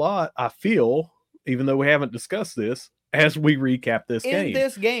about that a lot, I feel, even though we haven't discussed this, as we recap this game. In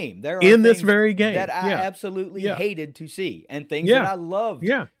this game, there are in this things very game that I absolutely hated to see, and things that I loved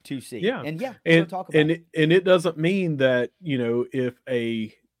to see. Yeah. And we're going to talk about it. And it doesn't mean that, you know, if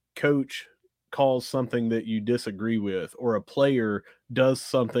a coach calls something that you disagree with, or a player does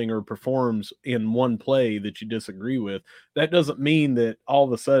something or performs in one play that you disagree with, that doesn't mean that all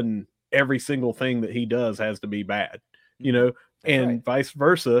of a sudden every single thing that he does has to be bad, you know. And vice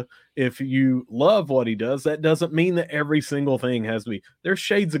versa. If you love what he does, that doesn't mean that every single thing has to be. There's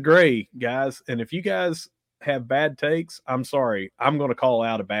shades of gray, guys. And if you guys have bad takes, I'm sorry. I'm going to call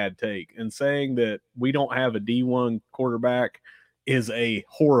out a bad take. And saying that we don't have a D1 quarterback is a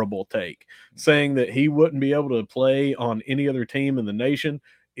horrible take. Saying that he wouldn't be able to play on any other team in the nation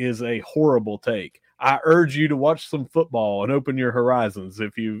is a horrible take. I urge you to watch some football and open your horizons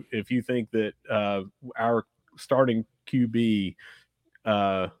if you think that our starting QB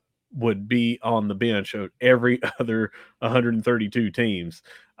would be on the bench of every other 132 teams.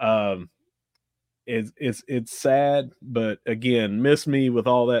 It's sad, but again, miss me with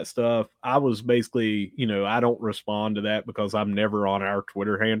all that stuff. I was basically, you know, I don't respond to that because I'm never on our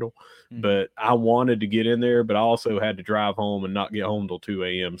Twitter handle, but I wanted to get in there, but I also had to drive home and not get home till 2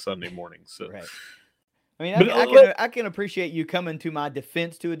 a.m. Sunday morning. So right. I mean, I can appreciate you coming to my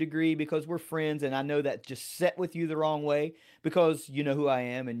defense to a degree because we're friends, and I know that just set with you the wrong way because you know who I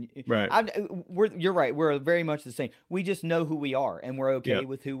am, and you're right. We're very much the same. We just know who we are, and we're okay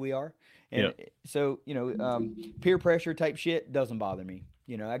with who we are. And so, you know, peer pressure type shit doesn't bother me.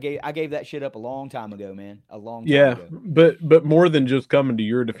 You know, I gave that shit up a long time ago, man. A long time ago. But more than just coming to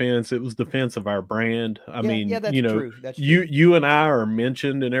your defense, it was defense of our brand. I mean, that's you know, true. That's you and I are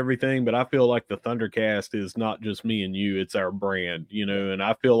mentioned and everything, but I feel like the Thundercast is not just me and you; it's our brand. You know, and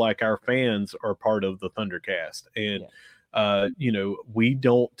I feel like our fans are part of the Thundercast, and you know, we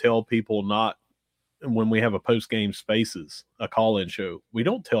don't tell people not. When we have a post-game spaces, a call-in show, we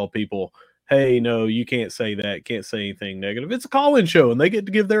don't tell people, hey, no, you can't say that, can't say anything negative. It's a call-in show, and they get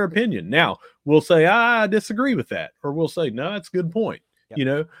to give their opinion. Now, we'll say, I disagree with that, or we'll say, no, that's a good point, you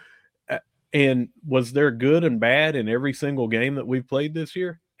know. And was there good and bad in every single game that we've played this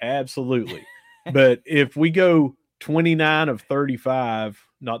year? Absolutely. But if we go 29 of 35,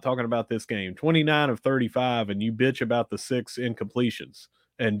 not talking about this game, 29 of 35, and you bitch about the 6 incompletions,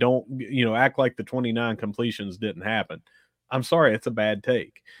 and don't, you know, act like the 29 completions didn't happen, I'm sorry, it's a bad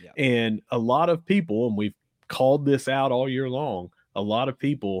take. And a lot of people, and we've called this out all year long. A lot of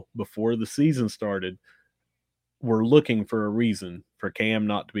people before the season started were looking for a reason for Cam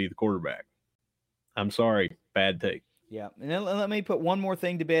not to be the quarterback. I'm sorry, bad take. Yeah, and then let me put one more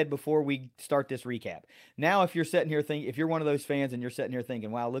thing to bed before we start this recap. Now, if you're sitting here thinking, if you're one of those fans and you're sitting here thinking,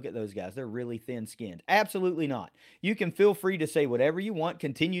 wow, look at those guys, they're really thin-skinned. Absolutely not. You can feel free to say whatever you want,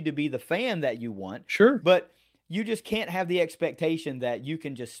 continue to be the fan that you want. Sure. But you just can't have the expectation that you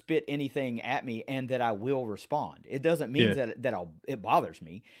can just spit anything at me and that I will respond. It doesn't mean that it bothers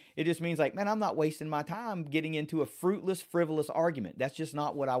me. It just means like, man, I'm not wasting my time getting into a fruitless, frivolous argument. That's just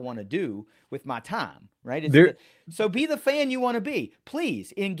not what I want to do with my time, right? So be the fan you want to be.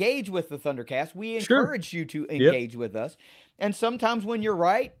 Please engage with the Thundercast. We encourage you to engage with us. And sometimes when you're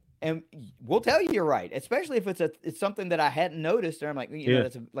right, and we'll tell you you're right, especially if it's something that I hadn't noticed. Or I'm like, know,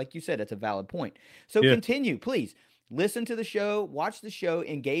 that's like you said, that's a valid point. So continue, please listen to the show, watch the show,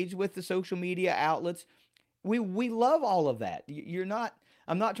 engage with the social media outlets. We love all of that.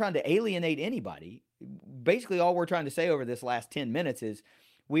 I'm not trying to alienate anybody. Basically, all we're trying to say over this last 10 minutes is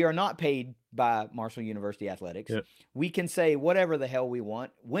we are not paid by Marshall University Athletics. Yep. We can say whatever the hell we want,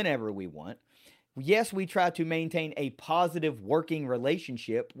 whenever we want. Yes, we try to maintain a positive working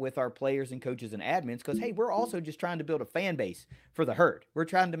relationship with our players and coaches and admins because, hey, we're also just trying to build a fan base for the Herd. We're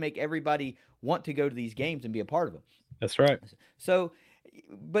trying to make everybody want to go to these games and be a part of them. That's right. So,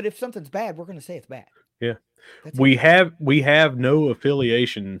 but if something's bad, we're going to say it's bad. Yeah. We have no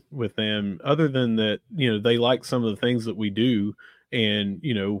affiliation with them other than that, they like some of the things that we do. And,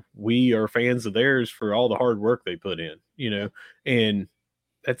 we are fans of theirs for all the hard work they put in, and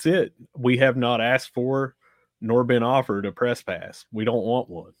that's it. We have not asked for nor been offered a press pass. We don't want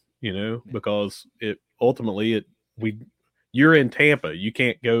one, because you're in Tampa. You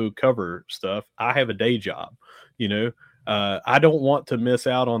can't go cover stuff. I have a day job, I don't want to miss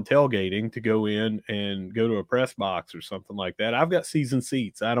out on tailgating to go in and go to a press box or something like that. I've got season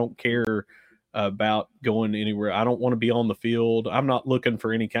seats. I don't care about going anywhere. I don't want to be on the field. I'm not looking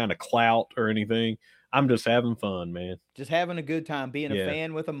for any kind of clout or anything. I'm just having fun, man. Just having a good time, being a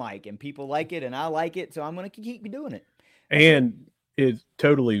fan with a mic, and people like it, and I like it, so I'm going to keep doing it. It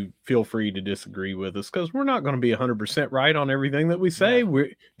totally feel free to disagree with us because we're not going to be 100% right on everything that we say.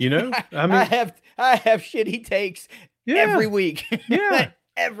 No. I have shitty takes every week. Yeah.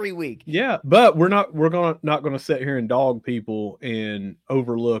 Every week. Yeah, but we're not going to sit here and dog people and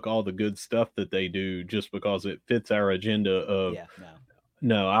overlook all the good stuff that they do just because it fits our agenda of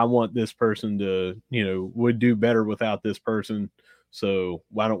no, I want this person to, would do better without this person. So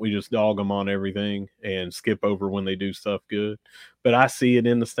why don't we just dog them on everything and skip over when they do stuff good? But I see it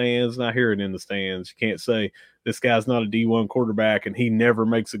in the stands and I hear it in the stands. You can't say this guy's not a D1 quarterback and he never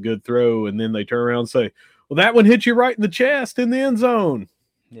makes a good throw. And then they turn around and say, well, that one hit you right in the chest in the end zone.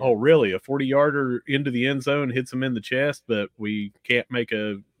 Yeah. Oh, really? A 40-yarder into the end zone hits him in the chest, but we can't make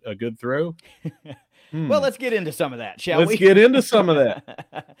a good throw? Well, let's get into some of that, shall we? Let's get into some of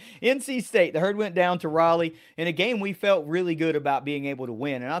that. NC State, the Herd went down to Raleigh in a game we felt really good about being able to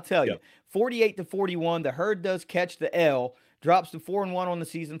win. And I'll tell you, 48-41, the Herd does catch the L, drops to 4-1 on the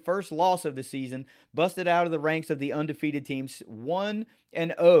season, first loss of the season, busted out of the ranks of the undefeated teams,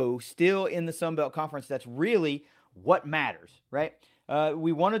 1-0, still in the Sun Belt Conference. That's really what matters, right?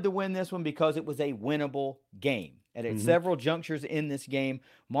 We wanted to win this one because it was a winnable game. At several junctures in this game,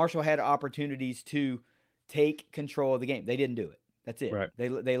 Marshall had opportunities to take control of the game. They didn't do it. That's it. Right.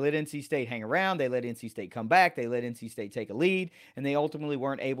 They let NC State hang around. They let NC State come back. They let NC State take a lead, and they ultimately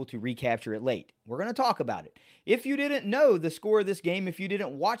weren't able to recapture it late. We're going to talk about it. If you didn't know the score of this game, if you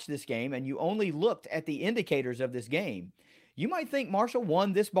didn't watch this game, and you only looked at the indicators of this game, you might think Marshall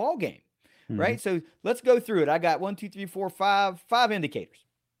won this ball game, right? So let's go through it. I got 5 indicators.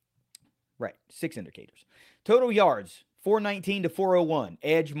 Right, 6 indicators. Total yards, 419 to 401,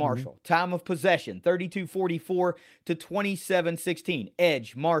 edge Marshall. Time of possession, 32-44 to 27-16,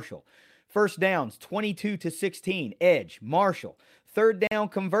 edge Marshall. First downs, 22 to 16, edge Marshall. Third down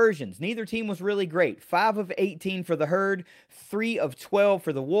conversions, neither team was really great. 5 of 18 for the Herd, 3 of 12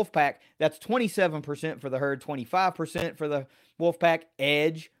 for the Wolfpack. That's 27% for the Herd, 25% for the Wolfpack,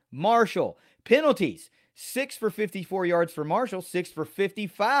 edge Marshall. Penalties, 6 for 54 yards for Marshall, 6 for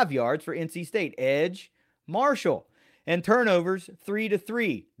 55 yards for NC State, edge Marshall. And turnovers,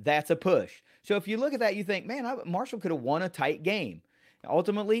 3-3. That's a push. So if you look at that, you think, man, Marshall could have won a tight game.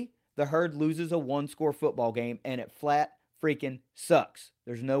 Ultimately, the Herd loses a 1-score football game, and it flat freaking sucks.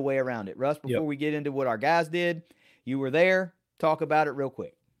 There's no way around it. Russ, before we get into what our guys did, you were there. Talk about it real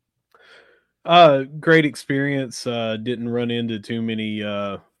quick. Great experience. Didn't run into too many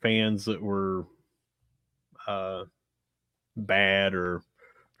fans that were bad or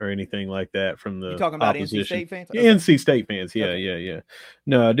or anything like that from You the talking about NC opposition. State fans? Okay. NC State fans, yeah, Okay. yeah.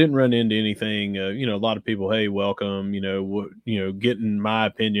 No, I didn't run into anything. A lot of people, hey, welcome. Getting my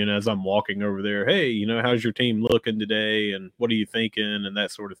opinion as I'm walking over there. Hey, how's your team looking today, and what are you thinking, and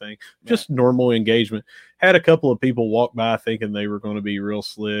that sort of thing. Just Right. normal engagement. Had a couple of people walk by thinking they were going to be real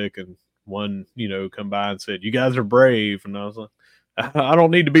slick, and one, come by and said, "You guys are brave," and I was like, I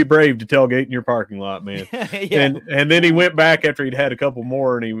don't need to be brave to tailgate in your parking lot, man. Yeah. And then he went back after he'd had a couple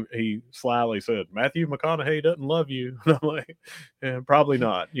more, and he slyly said, "Matthew McConaughey doesn't love you." And I'm like, yeah, probably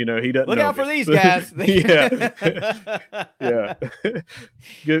not. He doesn't Look know out me. for these guys. Yeah,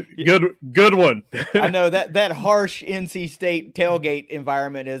 yeah. Good one. I know that harsh NC State tailgate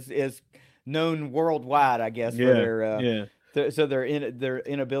environment is known worldwide, I guess, for Yeah, their yeah. their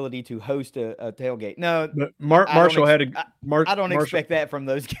inability to host a tailgate. No, But I don't Marshall had a I don't Marshall expect that from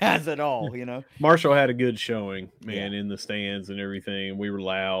those guys at all. Marshall had a good showing, Yeah. man, in the stands and everything. We were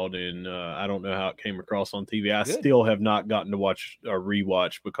loud, and I don't know how it came across on TV. I Good. still have not gotten to watch or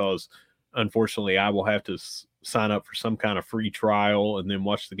rewatch because, unfortunately, I will have to sign up for some kind of free trial and then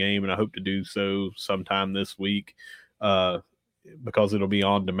watch the game, and I hope to do so sometime this week because it'll be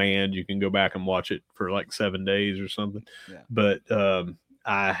on demand. You can go back and watch it for like 7 days or something. Yeah. But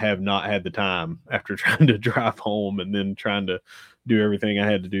I have not had the time after trying to drive home and then trying to do everything I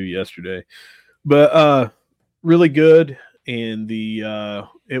had to do yesterday. But really good, and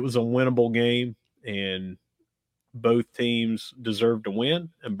it was a winnable game, and both teams deserve to win,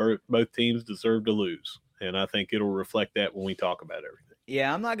 and both teams deserve to lose. And I think it'll reflect that when we talk about everything.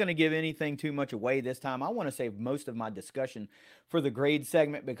 Yeah, I'm not going to give anything too much away this time. I want to save most of my discussion for the grade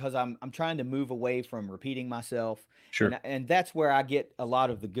segment because I'm trying to move away from repeating myself. Sure. And that's where I get a lot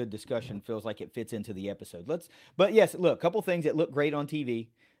of the good discussion. Feels like it fits into the episode. But yes, look, a couple things that look great on TV.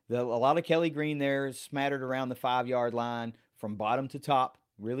 A lot of Kelly Green there smattered around the 5-yard line from bottom to top,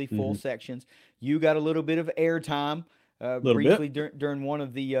 really full sections. You got a little bit of airtime briefly during one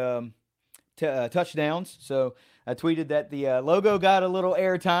of the touchdowns. So I tweeted that the logo got a little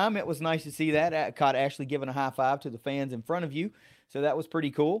airtime. It was nice to see that. I caught Ashley giving a high five to the fans in front of you. So that was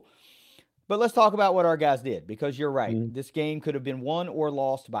pretty cool. But let's talk about what our guys did, because you're right. This game could have been won or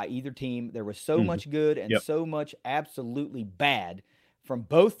lost by either team. There was so much good and so much absolutely bad from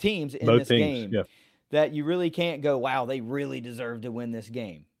both teams in this game that you really can't go, wow, they really deserve to win this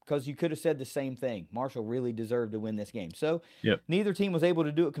game. Because you could have said the same thing. Marshall really deserved to win this game. So neither team was able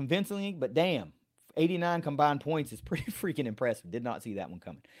to do it convincingly, but damn, 89 combined points is pretty freaking impressive. Did not see that one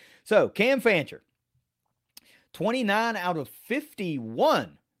coming. So Cam Fancher, 29 out of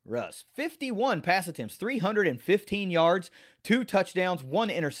 51, Russ. 51 pass attempts, 315 yards, 2 touchdowns, 1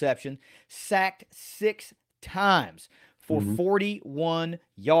 interception, sacked 6 times for 41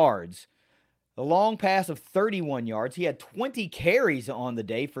 yards. A long pass of 31 yards. He had 20 carries on the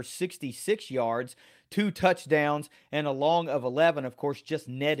day for 66 yards, 2 touchdowns, and a long of 11. Of course, just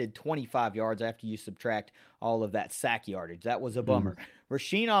netted 25 yards after you subtract all of that sack yardage. That was a bummer.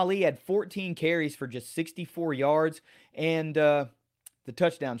 Rasheen Ali had 14 carries for just 64 yards, and the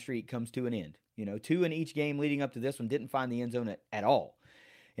touchdown streak comes to an end. 2 in each game leading up to this one. Didn't find the end zone at all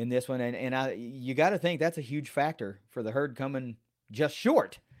in this one. And you got to think that's a huge factor for the Herd coming just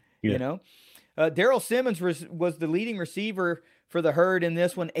short, Daryl Simmons was the leading receiver for the Herd in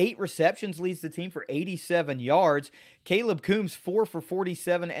this one. 8 receptions, leads the team for 87 yards. Caleb Coombs, 4 for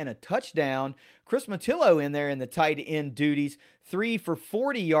 47 and a touchdown. Chris Matillo in there in the tight end duties, 3 for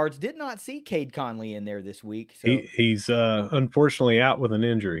 40 yards. Did not see Cade Conley in there this week. So he's unfortunately out with an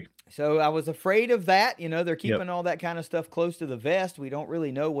injury. So I was afraid of that. They're keeping all that kind of stuff close to the vest. We don't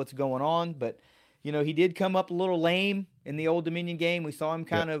really know what's going on, but he did come up a little lame in the Old Dominion game. We saw him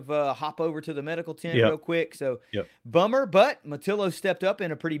kind of hop over to the medical tent real quick. So bummer, but Matillo stepped up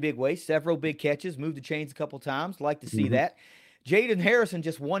in a pretty big way. Several big catches, moved the chains a couple times. Like to see that. Jaden Harrison,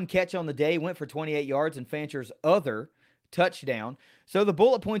 just 1 catch on the day, went for 28 yards and Fancher's other touchdown. So the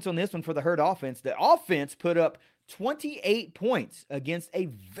bullet points on this one for the Herd offense. The offense put up 28 points against a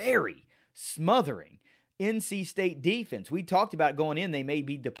very smothering NC State defense. We talked about going in, they may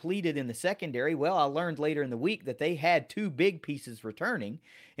be depleted in the secondary. Well, I learned later in the week that they had 2 big pieces returning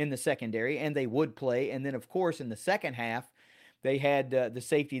in the secondary, and they would play. And then, of course, in the second half, they had the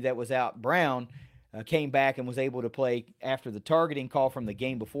safety that was out, Brown, came back and was able to play after the targeting call from the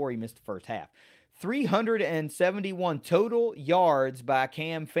game before he missed the first half. 371 total yards by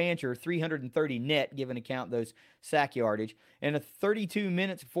Cam Fancher, 330 net, given account those sack yardage, and a 32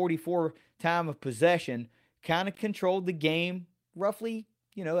 minutes, 44 time of possession, kind of controlled the game roughly,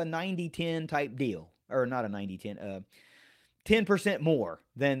 a 90-10 type deal. Or not a 90-10, 10% more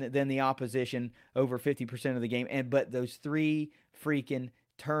than the opposition over 50% of the game. But those 3 freaking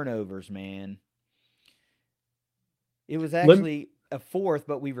turnovers, man. It was Let actually a fourth,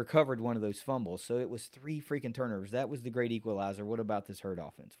 but we recovered one of those fumbles. So it was three freaking turnovers. That was the great equalizer. What about this herd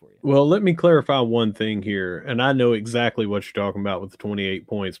offense for you? Well, let me clarify one thing here. And I know exactly what you're talking about with the 28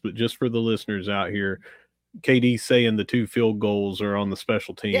 points, but just for the listeners out here, KD saying the 2 field goals are on the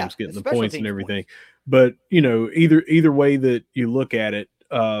special Yeah, teams getting it's the special points and teams everything. points. But, either way that you look at it,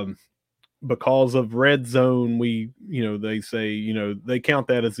 because of red zone, they say, they count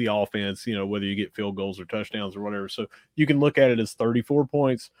that as the offense, whether you get field goals or touchdowns or whatever. So you can look at it as 34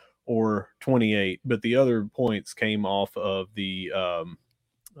 points or 28, but the other points came off of the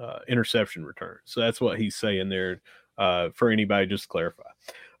interception return. So that's what he's saying there, for anybody, just to clarify.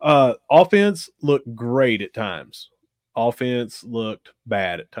 Offense looked great at times. Offense looked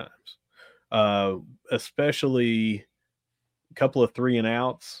bad at times, uh, especially a couple of 3 and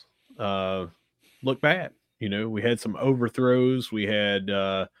outs. Uh, looked bad. We had some overthrows. We had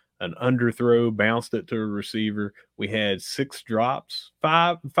an underthrow, bounced it to a receiver. We had 6 drops,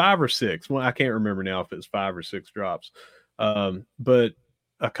 five or six. Well, I can't remember now if it's 5 or 6 drops. But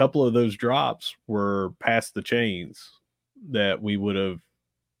a couple of those drops were past the chains that we would have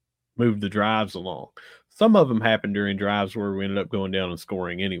moved the drives along. Some of them happened during drives where we ended up going down and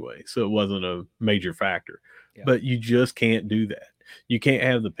scoring anyway, so it wasn't a major factor. Yeah. But you just can't do that. You can't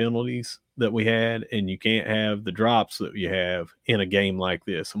have the penalties that we had, and you can't have the drops that you have in a game like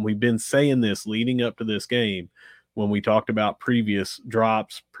this. And we've been saying this leading up to this game when we talked about previous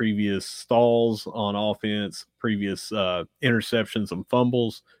drops, previous stalls on offense, previous interceptions and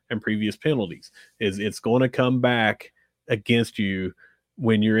fumbles, and previous penalties. Is it's going to come back against you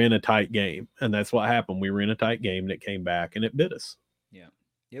when you're in a tight game. And that's what happened. We were in a tight game and it came back and it bit us. Yeah.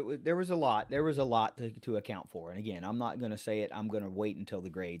 There was a lot. There was a lot to account for. And again, I'm not going to say it. I'm going to wait until the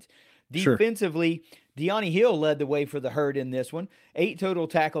grades. Sure. Defensively, Deani Hill led the way for the herd in this one. 8 total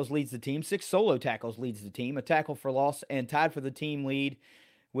tackles leads the team. 6 solo tackles leads the team. A tackle for loss and tied for the team lead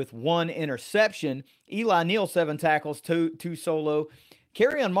with 1 interception. Eli Neal, 7 tackles, 2 solo.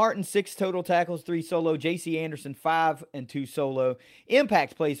 Kerryon Martin, 6 total tackles, 3 solo. J.C. Anderson, 5 and 2 solo.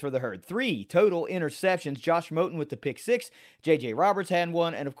 Impact plays for the herd, 3 total interceptions. Josh Moten with the pick 6. J.J. Roberts had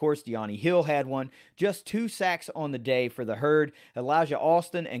 1, and of course, Deani Hill had 1. Just 2 sacks on the day for the herd. Elijah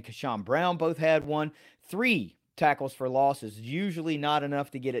Austin and Kashawn Brown both had 1. 3 tackles for loss is usually not enough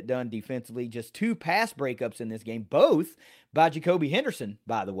to get it done defensively. Just 2 pass breakups in this game, both by Jacoby Henderson,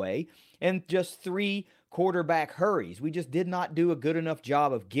 by the way, and just 3 quarterback hurries. We just did not do a good enough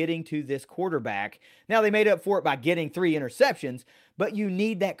job of getting to this quarterback. Now, they made up for it by getting 3 interceptions, but you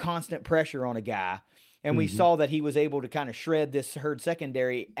need that constant pressure on a guy. And we saw that he was able to kind of shred this herd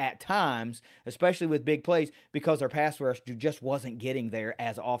secondary at times, especially with big plays, because our pass rush just wasn't getting there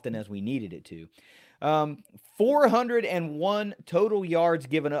as often as we needed it to. 401 total yards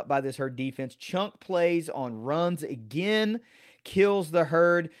given up by this herd defense. Chunk plays on runs again kills the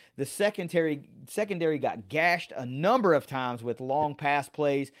herd. The secondary got gashed a number of times with long pass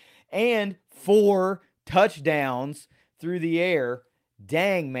plays and 4 touchdowns through the air.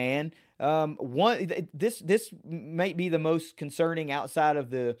 Dang, man. This might be the most concerning outside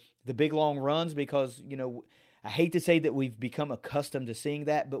of the big long runs because, I hate to say that we've become accustomed to seeing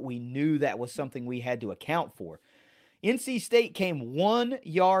that, but we knew that was something we had to account for. NC State came 1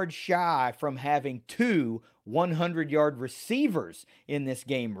 yard shy from having 2 100-yard receivers in this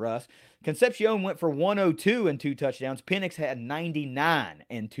game, Russ. Concepcion went for 102 and 2 touchdowns. Penix had 99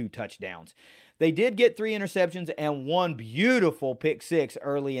 and 2 touchdowns. They did get 3 interceptions and 1 beautiful pick 6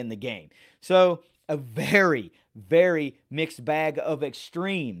 early in the game. So a very, very mixed bag of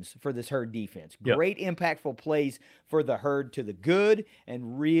extremes for this herd defense. Yep. Great impactful plays for the herd to the good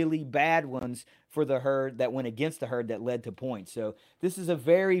and really bad ones for the herd that went against the herd that led to points. So this is a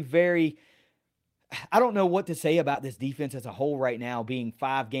very, very, I don't know what to say about this defense as a whole right now, being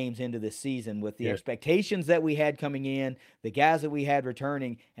 5 games into this season with the expectations that we had coming in, the guys that we had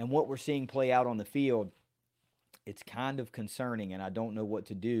returning, and what we're seeing play out on the field. It's kind of concerning, and I don't know what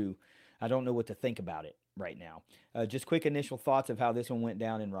to do. I don't know what to think about it right now. Just quick initial thoughts of how this one went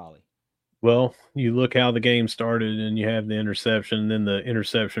down in Raleigh. Well, you look how the game started, and you have the interception, then the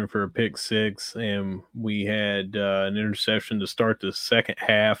interception for a pick 6, and we had an interception to start the second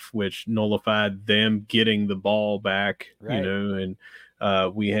half, which nullified them getting the ball back. Right. And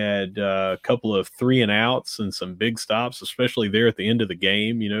we had a couple of 3 and outs and some big stops, especially there at the end of the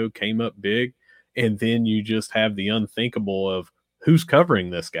game. Came up big, and then you just have the unthinkable of who's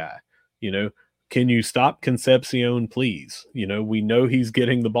covering this guy. Can you stop Concepcion, please? We know he's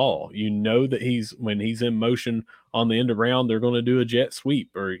getting the ball. That when he's in motion on the end around, they're going to do a jet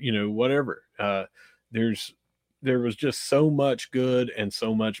sweep or, whatever. There's there was just so much good and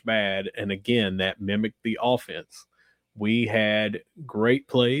so much bad. And again, that mimicked the offense. We had great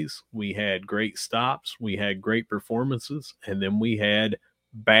plays, we had great stops, we had great performances, and then we had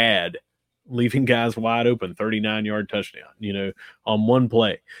bad, leaving guys wide open, 39-yard touchdown, on one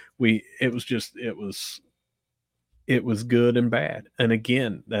play. It was good and bad. And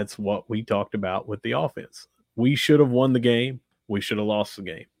again, that's what we talked about with the offense. We should have won the game. We should have lost the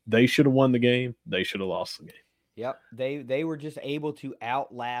game. They should have won the game. They should have lost the game. Yep, they were just able to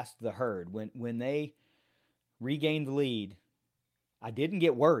outlast the herd when they regained the lead. I didn't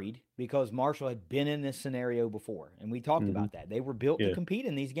get worried because Marshall had been in this scenario before, and we talked Mm-hmm. about that. They were built to Yeah. compete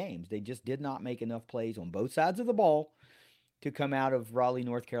in these games. They just did not make enough plays on both sides of the ball to come out of Raleigh,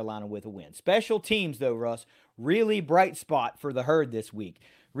 North Carolina with a win. Special teams, though, Russ, really bright spot for the herd this week.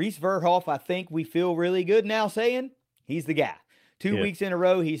 Reese Verhoff, I think we feel really good now saying he's the guy. Two Yeah. weeks in a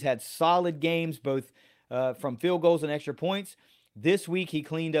row, he's had solid games, both from field goals and extra points. This week, he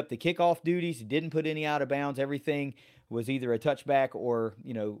cleaned up the kickoff duties. He didn't put any out of bounds. Everything was either a touchback or,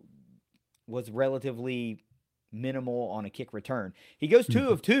 was relatively minimal on a kick return. He goes 2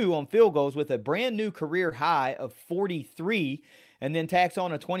 of 2 on field goals with a brand new career high of 43, and then tacks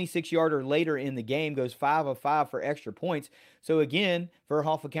on a 26-yarder later in the game, goes 5 of 5 for extra points. So again,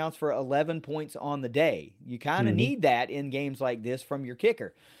 Verhoff accounts for 11 points on the day. You kind of need that in games like this from your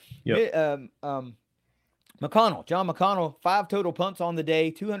kicker. Yep. John McConnell, 5 total punts on the day,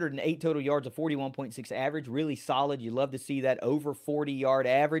 208 total yards, a 41.6 average. Really solid. You love to see that over 40-yard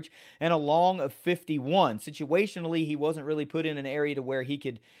average, and a long of 51. Situationally, he wasn't really put in an area to where he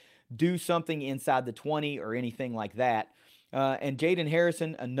could do something inside the 20 or anything like that. And Jaden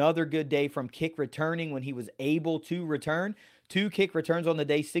Harrison, another good day from kick returning when he was able to return. 2 kick returns on the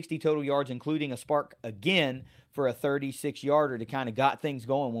day, 60 total yards, including a spark again for a 36-yarder to kind of got things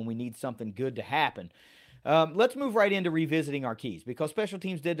going when we need something good to happen. Let's move right into revisiting our keys because special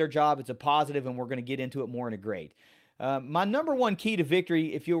teams did their job. It's a positive, and we're going to get into it more in a grade. My number one key to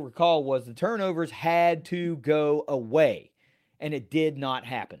victory, if you'll recall, was the turnovers had to go away, and it did not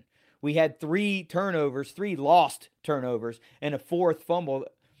happen. We had 3 turnovers, 3 lost turnovers, and a fourth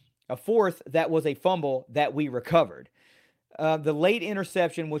that was a fumble that we recovered. The late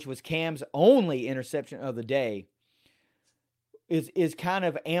interception, which was Cam's only interception of the day, is kind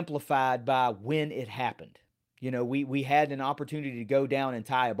of amplified by when it happened. We had an opportunity to go down and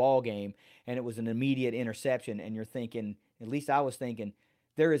tie a ball game, and it was an immediate interception, and you're thinking, at least I was thinking,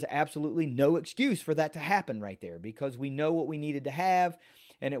 there is absolutely no excuse for that to happen right there because we know what we needed to have,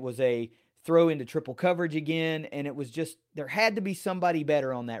 and it was a throw into triple coverage again, and it was just, there had to be somebody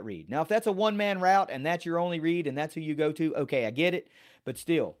better on that read. Now, if that's a one-man route and that's your only read and that's who you go to, okay, I get it, but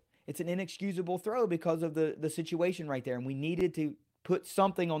still, it's an inexcusable throw because of the situation right there, and we needed to put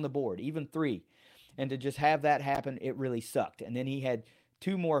something on the board, even 3, and to just have that happen, it really sucked. And then he had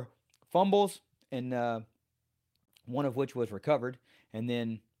 2 more fumbles, and one of which was recovered, and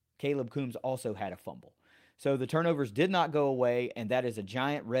then Caleb Coombs also had a fumble. So the turnovers did not go away, and that is a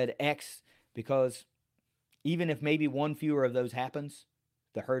giant red X because even if maybe one fewer of those happens,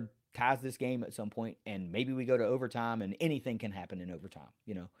 the herd ties this game at some point, and maybe we go to overtime, and anything can happen in overtime,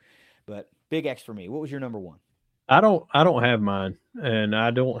 But big X for me. What was your number one? I don't have mine, and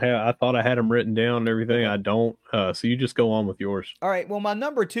I thought I had them written down and everything. Okay. I don't. So you just go on with yours. All right. Well, my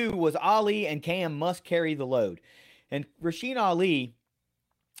number 2 was Ali and Cam must carry the load. And Rasheen Ali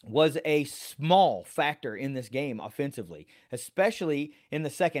was a small factor in this game offensively, especially in the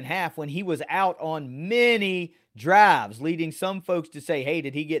second half when he was out on many drives, leading some folks to say, hey,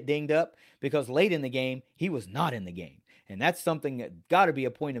 did he get dinged up? Because late in the game, he was not in the game. And that's something that got to be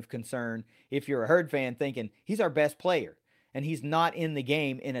a point of concern if you're a Herd fan thinking he's our best player and he's not in the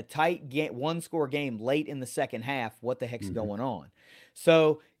game in a tight one-score game late in the second half. What the heck's going on?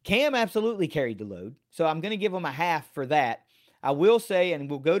 So Cam absolutely carried the load. So I'm going to give him a half for that. I will say, and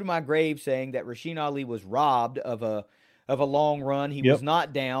we'll go to my grave saying that Rasheen Ali was robbed of a long run. He was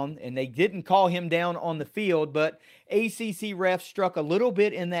not down, and they didn't call him down on the field, but ACC refs struck a little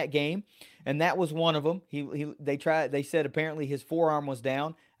bit in that game, and that was one of them. They said apparently his forearm was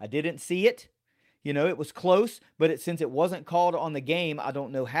down. I didn't see it. It was close, but since it wasn't called on the game, I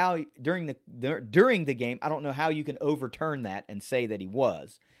don't know how during the game, I don't know how you can overturn that and say that he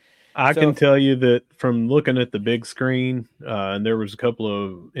was. I can tell you that from looking at the big screen, and there was a couple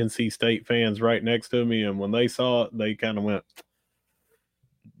of NC State fans right next to me, and when they saw it, they kind of went,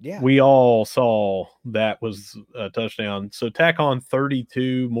 yeah. We all saw that was a touchdown. So tack on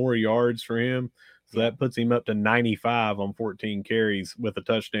 32 more yards for him. So that puts him up to 95 on 14 carries with a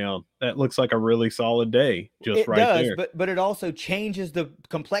touchdown. That looks like a really solid day just It right does, there. but it also changes the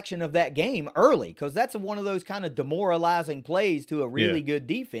complexion of that game early, because that's one of those kind of demoralizing plays to a Yeah. really good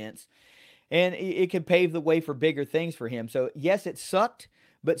defense, and it could pave the way for bigger things for him. So yes, it sucked,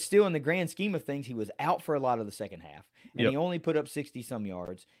 but still, in the grand scheme of things, he was out for a lot of the second half, and Yep. he only put up 60 some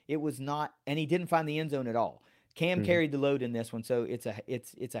yards. It was not, and he didn't find the end zone at all. Cam Mhm. carried the load in this one, so it's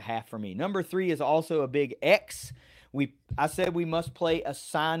a half for me. Number 3 is also a big X. I said we must play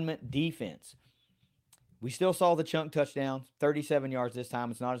assignment defense. We still saw the chunk touchdown, 37 yards this time.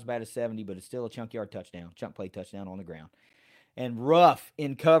 It's not as bad as 70, but it's still a chunk yard touchdown, chunk play touchdown on the ground. And rough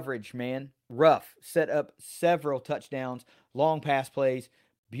in coverage, man. Rough. Set up several touchdowns, long pass plays,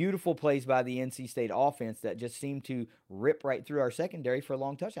 beautiful plays by the NC State offense that just seemed to rip right through our secondary for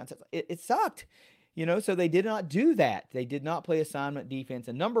long touchdowns. It sucked. So they did not do that. They did not play assignment defense.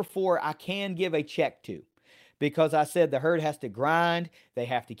 And number 4, I can give a check to, because I said the herd has to grind. They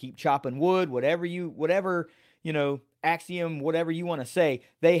have to keep chopping wood, whatever axiom, whatever you want to say.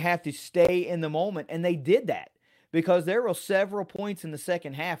 They have to stay in the moment, and they did that, because there were several points in the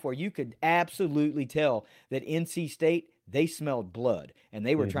second half where you could absolutely tell that NC State, they smelled blood, and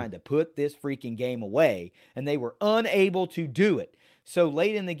they were trying to put this freaking game away, and they were unable to do it. So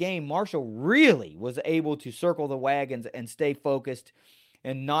late in the game, Marshall really was able to circle the wagons and stay focused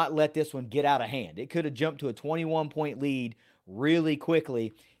and not let this one get out of hand. It could have jumped to a 21-point lead really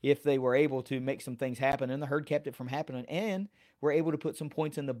quickly if they were able to make some things happen, and the herd kept it from happening, and were able to put some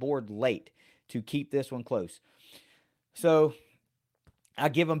points in the board late to keep this one close. So I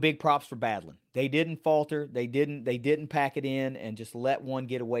give them big props for battling. They didn't falter. They didn't pack it in and just let one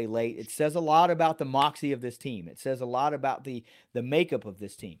get away late. It says a lot about the moxie of this team. It says a lot about the makeup of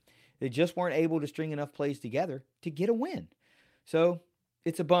this team. They just weren't able to string enough plays together to get a win. So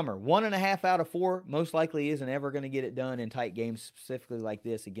it's a bummer. 1.5 out of 4 most likely isn't ever going to get it done in tight games, specifically like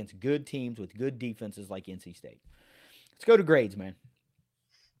this, against good teams with good defenses like NC State. Let's go to grades, man.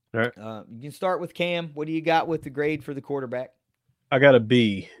 All right. You can start with Cam. What do you got with the grade for the quarterback? I got a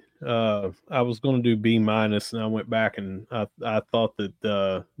B. I was going to do B minus, and I went back and I thought that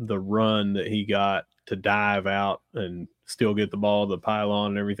the run that he got to dive out and still get the ball, the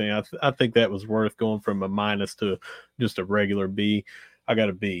pylon and everything, I think that was worth going from a minus to just a regular B. I got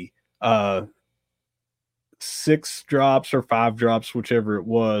a B. 6 drops or 5 drops, whichever it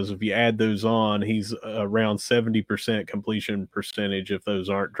was, if you add those on, he's around 70% completion percentage if those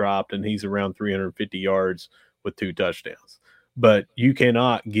aren't dropped, and he's around 350 yards with 2 touchdowns. But you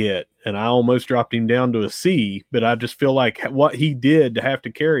cannot get, and I almost dropped him down to a C, but I just feel like what he did to have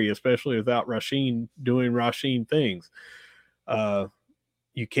to carry, especially without Rasheen doing Rasheen things.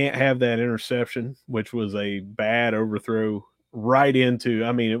 You can't have that interception, which was a bad overthrow right into,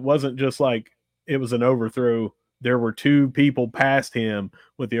 I mean, it wasn't just like it was an overthrow. There were 2 people past him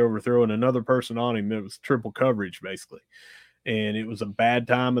with the overthrow and another person on him. It was triple coverage, basically. And it was a bad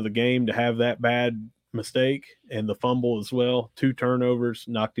time of the game to have that bad mistake, and the fumble as well. 2 turnovers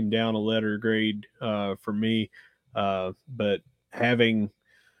knocked him down a letter grade for me. But having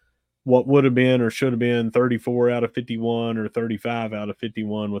what would have been or should have been 34 out of 51 or 35 out of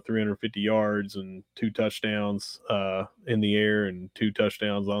 51 with 350 yards and 2 touchdowns in the air and 2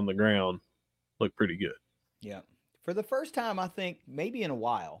 touchdowns on the ground looked pretty good. Yeah. For the first time, I think, maybe in a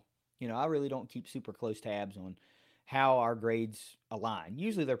while, I really don't keep super close tabs on how our grades align.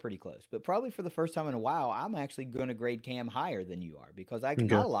 Usually they're pretty close, but probably for the first time in a while, I'm actually going to grade Cam higher than you are, because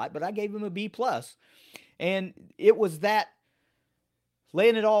not a lot, but I gave him a B plus, and it was that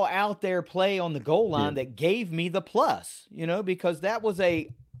laying it all out there play on the goal line that gave me the plus, because that was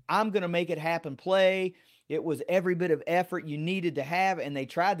I'm going to make it happen play. It was every bit of effort you needed to have, and they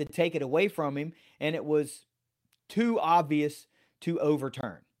tried to take it away from him, and it was too obvious to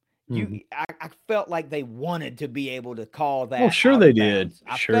overturn. I felt like they wanted to be able to call that. Well, sure they did.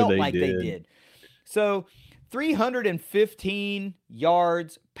 I felt like they did. So 315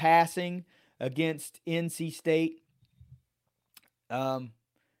 yards passing against NC State. 2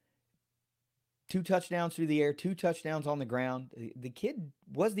 touchdowns through the air, 2 touchdowns on the ground. The kid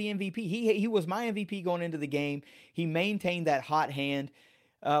was the MVP. He was my MVP going into the game. He maintained that hot hand.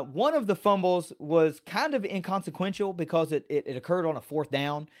 One of the fumbles was kind of inconsequential because it occurred on a 4th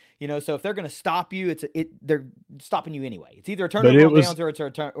down. So if they're going to stop you, they're stopping you anyway. It's either a turnover on downs or it's a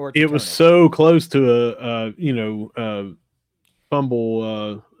turnover. It was so close to a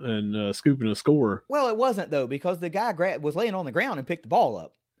fumble and scooping a score. Well, it wasn't though, because the guy was laying on the ground and picked the ball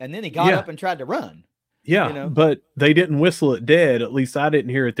up, and then he got up and tried to run. Yeah, you know. but they didn't whistle it dead. At least I didn't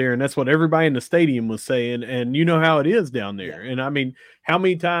hear it there, and that's what everybody in the stadium was saying. And you know how it is down Yeah. there. And I mean, how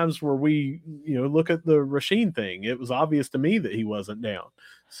many times were we, look at the Rasheen thing? It was obvious to me that he wasn't down.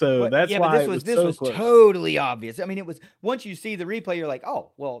 So But that's yeah, but why this it was was this so was close. totally obvious. I mean, it was once you see the replay, you're like,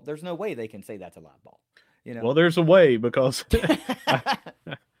 oh, well, there's no way they can say that's a live ball, you know. Well, there's a way because I,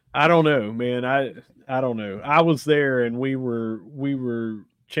 I don't know, man. I don't know. I was there, and we were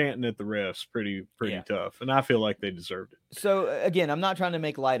chanting at the refs pretty Yeah. tough, and I feel like they deserved it. So again, I'm not trying to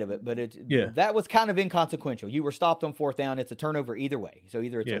make light of it, but Yeah, that was kind of inconsequential. You were stopped on fourth down. It's a turnover either way. So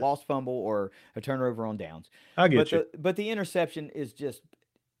either it's a yeah, lost fumble or a turnover on downs. I But get you. the interception is just,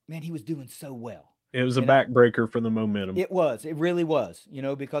 man, he was doing so well. It was a And I, backbreaker for the momentum. it really was,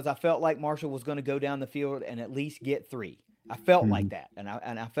 because I felt like Marshall was going to go down the field and at least get three. I felt like Mhm. that,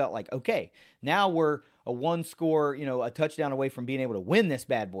 and I felt like, okay, now we're a one score, a touchdown away from being able to win this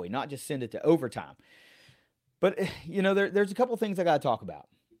bad boy, not just send it to overtime. But there's a couple things I got to talk about.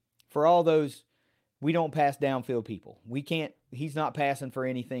 For all those we don't pass downfield people, we can't. He's not passing for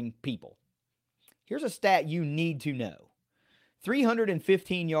anything. People, here's a stat you need to know: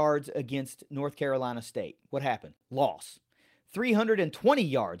 315 yards against North Carolina State. What happened? Loss. 320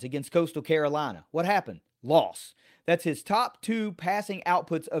 yards against Coastal Carolina. What happened? Loss. That's his top two passing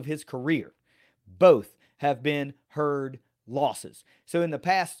outputs of his career. Both have been Herd losses. So in the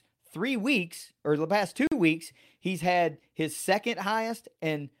past 3 weeks, or the past 2 weeks, he's had his second highest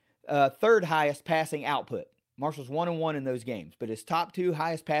and third highest passing output. Marshall's 1-1 in those games, but his top two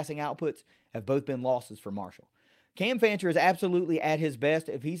highest passing outputs have both been losses for Marshall. Cam Fancher is absolutely at his best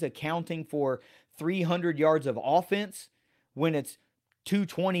if he's accounting for 300 yards of offense when it's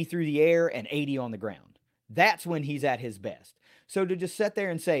 220 through the air and 80 on the ground. That's when he's at his best. So to just sit there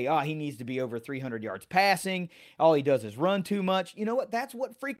and say, oh, he needs to be over 300 yards passing, all he does is run too much, you know what? That's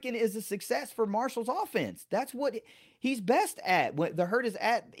what freaking is a success for Marshall's offense. That's what he's best at. When the Herd is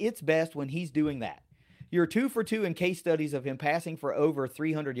at its best when he's doing that. You're 2 for 2 in case studies of him passing for over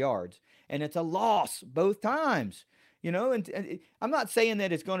 300 yards, and it's a loss both times. And I'm not saying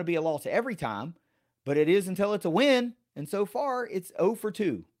that it's going to be a loss every time, but it is until it's a win. And so far, it's 0 for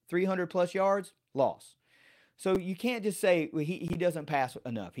 2, 300 plus yards, loss. So you can't just say he doesn't pass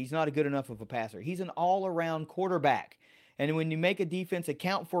enough. He's not a good enough of a passer. He's an all-around quarterback. And when you make a defense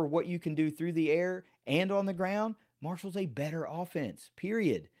account for what you can do through the air and on the ground, Marshall's a better offense,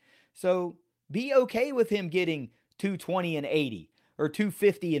 period. So be okay with him getting 220 and 80 or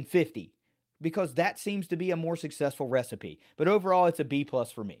 250 and 50 because that seems to be a more successful recipe. But overall, it's a B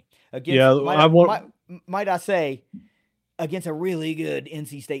plus for me. Against, Yeah, I want. might I say, against a really good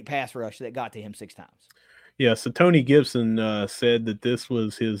NC State pass rush that got to him 6 times. Yeah, so Tony Gibson said that this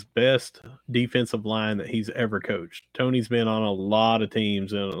was his best defensive line that he's ever coached. Tony's been on a lot of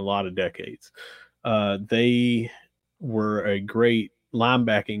teams in a lot of decades. They were a great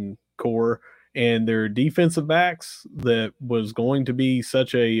linebacking core, and their defensive backs that was going to be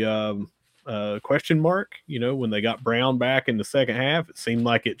such a question mark. When they got Brown back in the second half, it seemed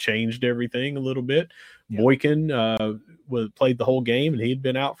like it changed everything a little bit. Yep. Boykin played the whole game, and he'd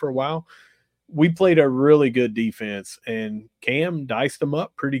been out for a while. We played a really good defense, and Cam diced them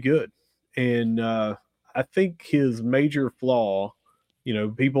up pretty good. And I think his major flaw,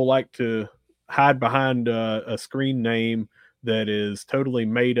 people like to hide behind a screen name that is totally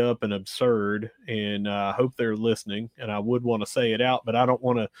made up and absurd. And I hope they're listening. And I would want to say it out, but I don't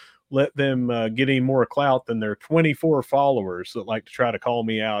want to let them get any more clout than their 24 followers that like to try to call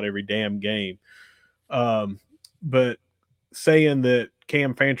me out every damn game. But saying that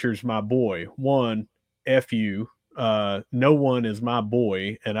Cam Fancher's my boy, one, F you. No one is my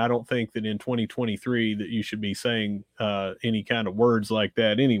boy, and I don't think that in 2023 that you should be saying any kind of words like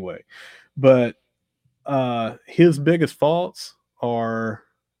that anyway. But his biggest faults are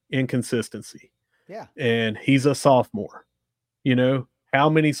inconsistency. Yeah. And he's a sophomore. How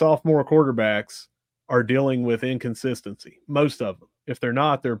many sophomore quarterbacks are dealing with inconsistency? Most of them. If they're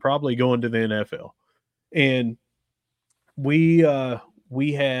not, they're probably going to the NFL. And we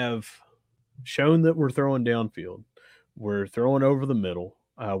have shown that we're throwing downfield. We're throwing over the middle.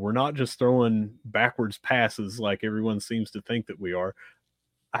 We're not just throwing backwards passes like everyone seems to think that we are.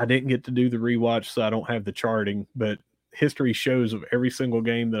 I didn't get to do the rewatch, so I don't have the charting, but history shows of every single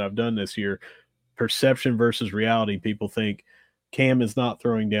game that I've done this year, perception versus reality, people think Cam is not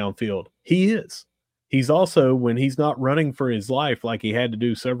throwing downfield. He is. He's also, when he's not running for his life like he had to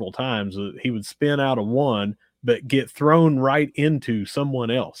do several times, he would spin out of one but get thrown right into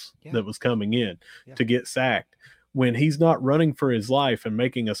someone else that was coming in to get sacked. When he's not running for his life and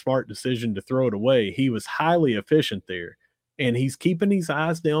making a smart decision to throw it away, he was highly efficient there. And he's keeping his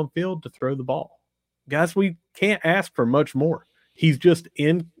eyes downfield to throw the ball. guys, we can't ask for much more. He's just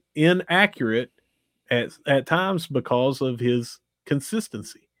inaccurate at times because of his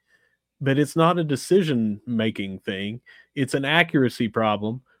consistency. But it's not a decision making thing. It's an accuracy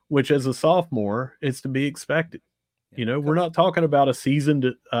problem, which as a sophomore, is to be expected. Yeah. You know, we're not talking about a seasoned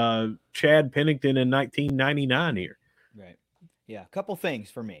Chad Pennington in 1999 here. Right. Yeah. A couple things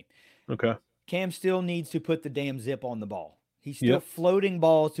for me. Okay. Cam still needs to put the damn zip on the ball. He's still Yep. floating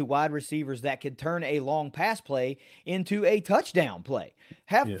balls to wide receivers that could turn a long pass play into a touchdown play.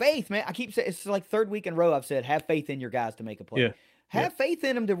 Have Yeah. faith, man. I keep saying it's like third week in a row I've said have faith in your guys to make a play. Yeah. Have faith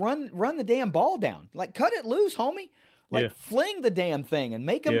in them to run the damn ball down. Like cut it loose, homie. Like fling the damn thing and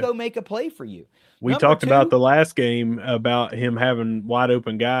make them go make a play for you. We talked about the last game about him having wide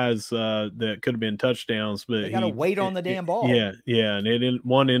open guys that could have been touchdowns, but they got to wait on the damn ball. Yeah, and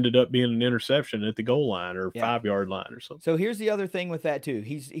one ended up being an interception at the goal line or 5-yard line or something. So here's the other thing with that too.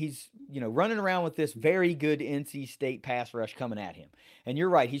 He's running around with this very good NC State pass rush coming at him, and you're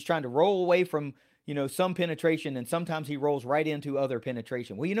right. He's trying to roll away from some penetration, and sometimes he rolls right into other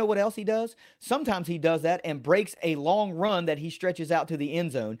penetration. Well, you know what else he does? Sometimes he does that and breaks a long run that he stretches out to the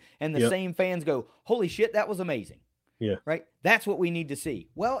end zone, and the same fans go, holy shit, that was amazing. Yeah. Right? That's what we need to see.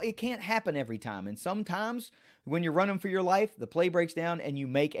 Well, it can't happen every time, and sometimes when you're running for your life, the play breaks down and you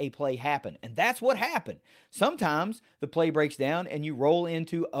make a play happen, and that's what happened. Sometimes the play breaks down and you roll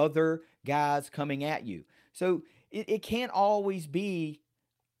into other guys coming at you. So it can't always be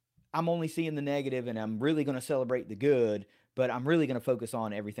I'm only seeing the negative and I'm really going to celebrate the good, but I'm really going to focus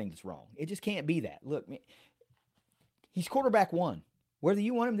on everything that's wrong. It just can't be that. Look, he's quarterback one. Whether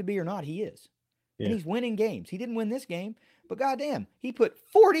you want him to be or not, he is. Yeah. And he's winning games. He didn't win this game, but goddamn, he put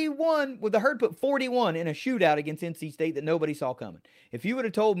 41, the Herd put 41 in a shootout against NC State that nobody saw coming. If you would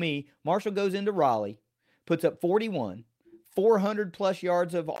have told me Marshall goes into Raleigh, puts up 41, 400 plus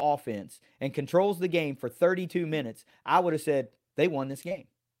yards of offense, and controls the game for 32 minutes, I would have said they won this game.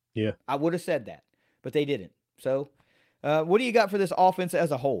 Yeah. I would have said that, but they didn't. So what do you got for this offense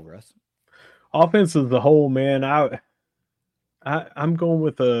as a whole, Russ? Offense as a whole, man, I'm going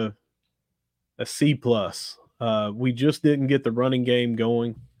with a C plus. We just didn't get the running game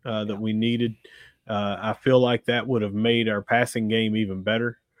going that we needed. I feel like that would have made our passing game even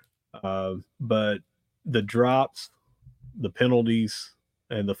better. But the drops, the penalties,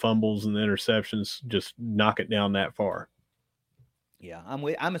 and the fumbles and the interceptions just knock it down that far. Yeah,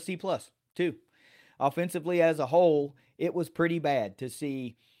 I'm a C plus too. Offensively as a whole, it was pretty bad to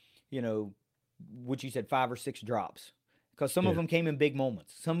see, what you said, 5 or 6 drops, because some of them came in big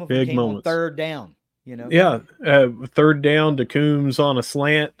moments. Some of them came on third down. Yeah, third down to Coombs on a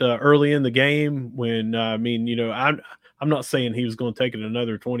slant early in the game. When I'm not saying he was going to take it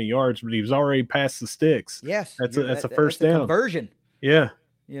another 20 yards, but he was already past the sticks. Yes, that's a first down conversion. Yeah,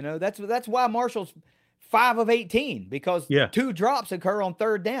 that's why Marshall's 5 of 18, because 2 drops occur on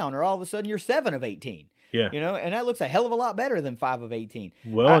third down, or all of a sudden you're 7 of 18. Yeah. And that looks a hell of a lot better than 5 of 18.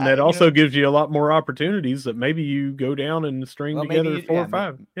 Well, and that also gives you a lot more opportunities that maybe you go down and string together 4 or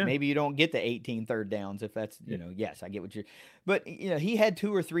 5. Yeah. Maybe you don't get the 18 third downs if that's, yes, I get what you're, but he had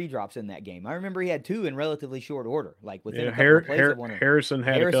 2 or 3 drops in that game. I remember he had 2 in relatively short order, like within a couple of plays of one. Harrison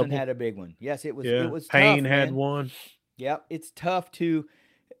had a big one. Yes, it was Payne tough, had one. Yep. It's tough to,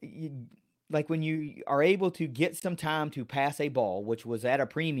 like when you are able to get some time to pass a ball, which was at a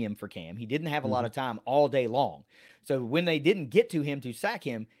premium for Cam. He didn't have a lot of time all day long. So when they didn't get to him to sack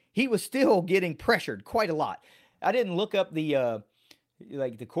him, he was still getting pressured quite a lot. I didn't look up the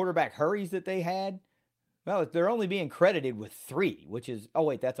quarterback hurries that they had. Well, they're only being credited with 3, which is, oh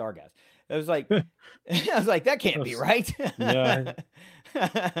wait, that's our guys. I was like, that can't be right. Yeah.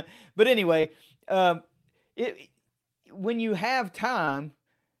 But anyway, when you have time,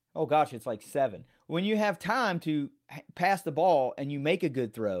 oh gosh, it's like 7. When you have time to pass the ball and you make a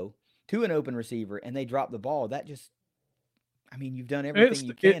good throw to an open receiver and they drop the ball, that just, you've done everything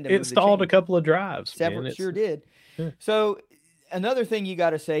you can to move it stalled a couple of drives. Sure did. Yeah. So another thing you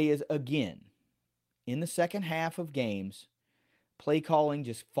got to say is, again, in the second half of games, play calling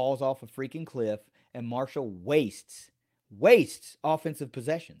just falls off a freaking cliff, and Marshall wastes offensive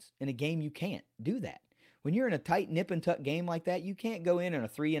possessions. In a game, you can't do that. When you're in a tight nip and tuck game like that, you can't go in a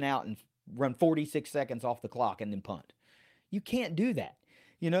 3 and out and run 46 seconds off the clock and then punt. You can't do that.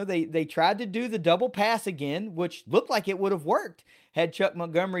 They tried to do the double pass again, which looked like it would have worked had Chuck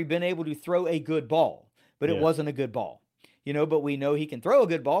Montgomery been able to throw a good ball, but it wasn't a good ball. But we know he can throw a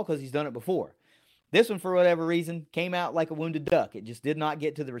good ball because he's done it before. This one, for whatever reason, came out like a wounded duck. It just did not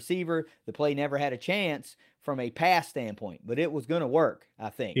get to the receiver. The play never had a chance from a pass standpoint, but it was going to work, I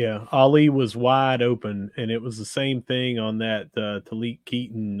think. Yeah, Ali was wide open, and it was the same thing on that Talik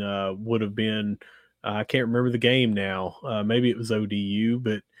Keaton would have been I can't remember the game now. Maybe it was ODU,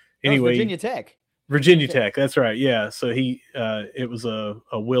 but No, it's anyway, Virginia Tech. Virginia Tech. That's right. Yeah. So it was a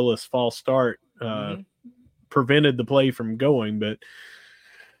Willis false start, Mm-hmm. prevented the play from going, but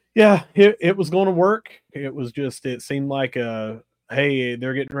yeah, it was going to work. It was just, it seemed like hey,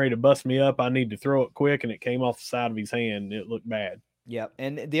 they're getting ready to bust me up. I need to throw it quick, and it came off the side of his hand. It looked bad. Yep.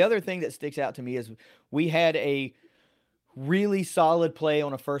 And the other thing that sticks out to me is we had a really solid play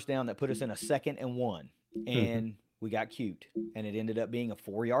on a first down that put us in a 2nd and 1, Mhm. and we got cute, and it ended up being a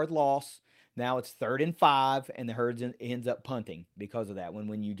 4-yard loss. Now it's 3rd and 5, and the Herd ends up punting because of that.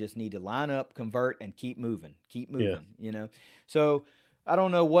 When you just need to line up, convert, and keep Yeah. moving. So I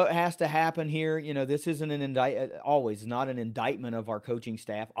don't know what has to happen here. This isn't always not an indictment of our coaching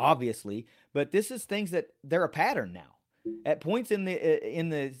staff, obviously, but this is things that they're a pattern now. At points in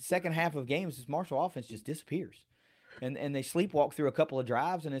the second half of games, this Marshall offense just disappears, and they sleepwalk through a couple of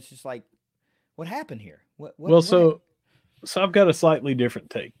drives, and it's just like, what happened here? What Well, what what? so I've got a slightly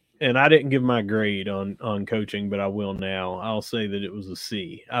different take, and I didn't give my grade on coaching, but I will now. I'll say that it was a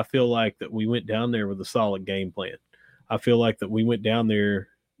C. I feel like that we went down there with a solid game plan. I feel like that we went down there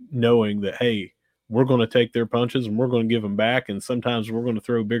knowing that, hey, we're going to take their punches and we're going to give them back, and sometimes we're going to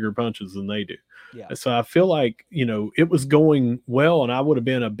throw bigger punches than they do. Yeah, So I feel like, it was going well, and I would have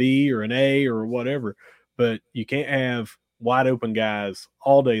been a B or an A or whatever, but you can't have wide open guys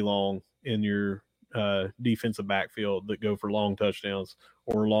all day long in your defensive backfield that go for long touchdowns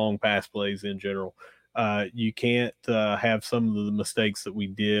or long pass plays in general. You can't have some of the mistakes that we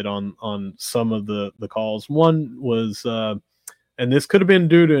did on some of the calls. One was, and this could have been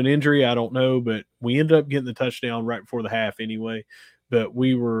due to an injury, I don't know, but we ended up getting the touchdown right before the half anyway. But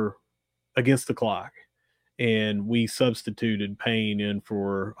we were against the clock, and we substituted Payne in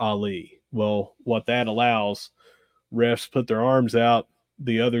for Ali. Well, what that allows, refs put their arms out,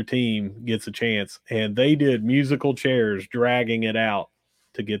 the other team gets a chance, and they did musical chairs dragging it out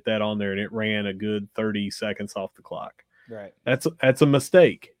to get that on there, and it ran a good 30 seconds off the clock. right. That's a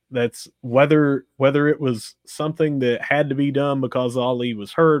mistake. That's whether it was something that had to be done because Ali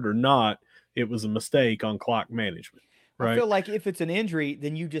was hurt or not, it was a mistake on clock management, I right? feel like if it's an injury,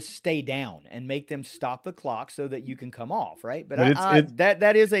 then you just stay down and make them stop the clock so that you can come off, right? But But it's I it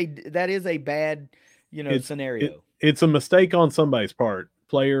that is a bad it scenario. it's a mistake on somebody's part,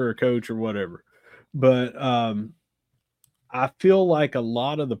 player or coach or whatever. But I feel like a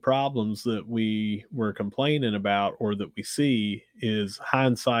lot of the problems that we were complaining about or that we see is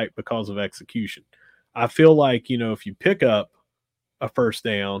hindsight because of execution. I feel like, if you pick up a first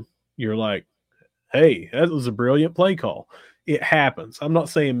down, you're like, hey, that was a brilliant play call. It happens. I'm not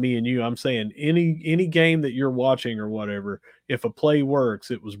saying me and you. I'm saying any game that you're watching or whatever, if a play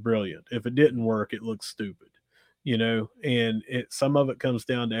works, it was brilliant. If it didn't work, it looks stupid. And some of it comes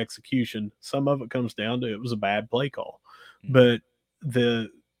down to execution. Some of it comes down to it was a bad play call. Hmm. But the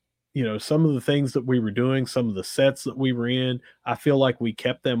some of the things that we were doing, some of the sets that we were in, I feel like we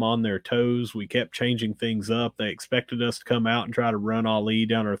kept them on their toes. We kept changing things up. They expected us to come out and try to run Ali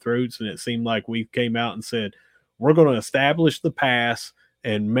down our throats, and it seemed like we came out and said, we're going to establish the pass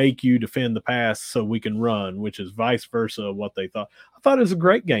and make you defend the pass so we can run, which is vice versa of what they thought. I thought it was a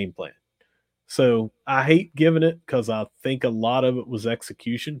great game plan. So I hate giving it because I think a lot of it was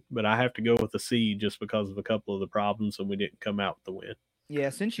execution, but I have to go with a C just because of a couple of the problems, and we didn't come out with the win. Yeah,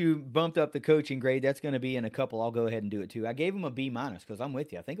 since you bumped up the coaching grade, that's going to be in a couple. I'll go ahead and do it too. I gave him a B minus because I'm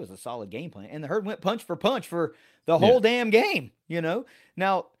with you. I think it was a solid game plan, and the Herd went punch for the Yeah. whole damn game.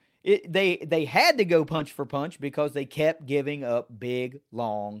 Now they had to go punch for punch because they kept giving up big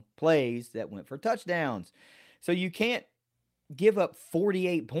long plays that went for touchdowns. So you can't give up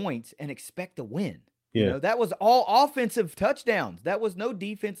 48 points and expect to win. Yeah. That was all offensive touchdowns. That was no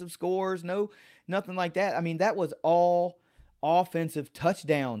defensive scores, no nothing like that. I mean, that was all offensive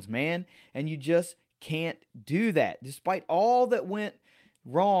touchdowns, man. And you just can't do that. Despite all that went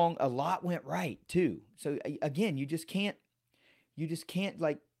wrong, a lot went right too. So again, you just can't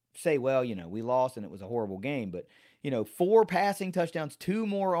like say, well, we lost and it was a horrible game, but 4 passing touchdowns, 2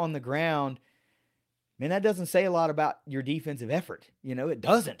 more on the ground. Man, that doesn't say a lot about your defensive effort. It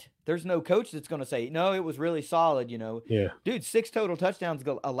doesn't. There's no coach that's going to say, no, it was really solid. Yeah. Dude, 6 total touchdowns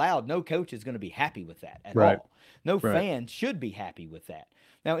allowed. No coach is going to be happy with that at Right. all. No Right. fan should be happy with that.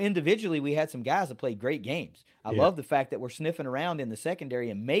 Now, individually, we had some guys that played great games. I Yeah. love the fact that we're sniffing around in the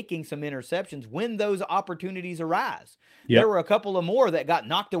secondary and making some interceptions when those opportunities arise. There Yep. were a couple of more that got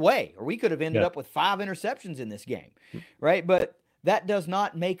knocked away, or we could have ended Yeah. up with 5 interceptions in this game, right? But that does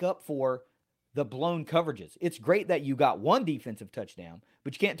not make up for the blown coverages. It's great that you got one defensive touchdown,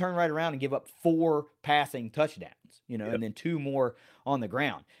 but you can't turn right around and give up 4 passing touchdowns, and then 2 more on the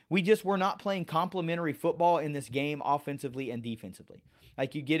ground. We just were not playing complementary football in this game offensively and defensively.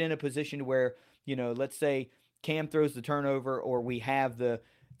 Like you get in a position where, let's say Cam throws the turnover or we have the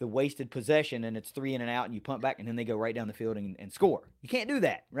wasted possession and it's 3 in and out and you punt back and then they go right down the field and score. You can't do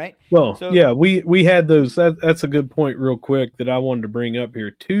that, right? Well, So yeah, we had those. That's a good point, real quick, that I wanted to bring up here.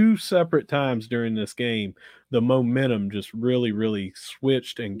 2 separate times during this game, the momentum just really, really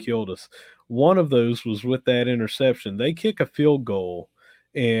switched and killed us. One of those was with that interception. They kick a field goal,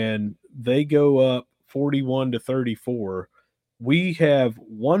 and they go up 41-34. We have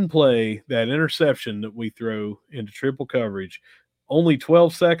one play, that interception that we throw into triple coverage. Only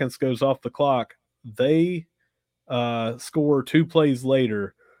 12 seconds goes off the clock. They score 2 plays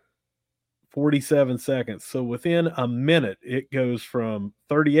later, 47 seconds. So within a minute, it goes from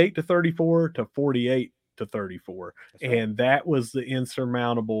 38-34 to 48-34. that's right. And that was the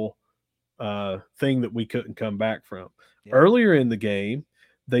insurmountable thing that we couldn't come back from. Yeah. Earlier in the game,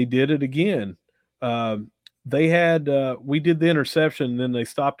 they did it again. They had we did the interception, and then they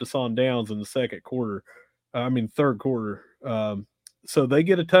stopped us on downs in the third quarter. So they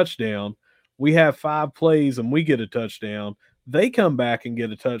get a touchdown. We have 5 plays, and we get a touchdown. They come back and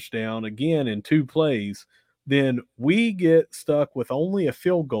get a touchdown again in 2 plays. Then we get stuck with only a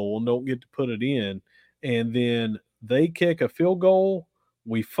field goal and don't get to put it in. And then they kick a field goal.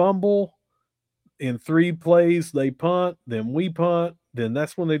 We fumble. In 3 plays, they punt. Then we punt. Then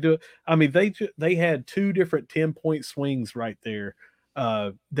that's when they do it. I mean, they had 2 different 10-point swings right there.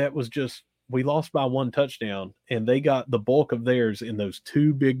 That was just, we lost by 1 touchdown, and they got the bulk of theirs in those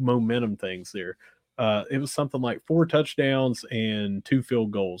 2 big momentum things there. It was something like 4 touchdowns and 2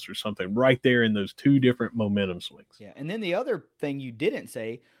 field goals or something right there in those 2 different momentum swings. Yeah. And then the other thing you didn't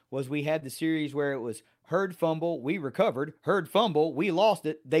say was we had the series where it was Hurd fumble, we recovered, Hurd fumble, we lost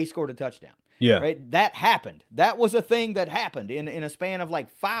it, they scored a touchdown. Yeah. Right? That happened. That was a thing that happened in a span of like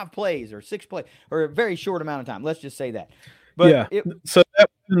 5 plays or 6 plays or a very short amount of time. Let's just say that. But yeah. So that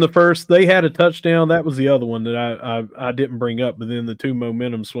was in the first. They had a touchdown. That was the other one that I didn't bring up, but then the 2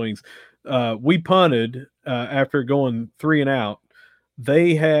 momentum swings. We punted after going 3 and out.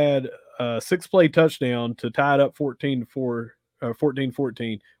 They had a 6-play touchdown to tie it up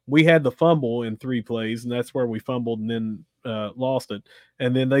 14-14. We had the fumble in 3 plays, and that's where we fumbled and then lost it.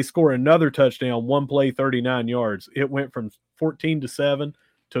 And then they score another touchdown, 1 play, 39 yards. It went from 14-7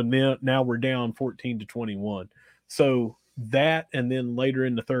 to now we're down 14-21. So that, and then later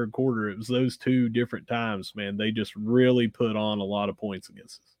in the third quarter, it was those 2 different times, man. They just really put on a lot of points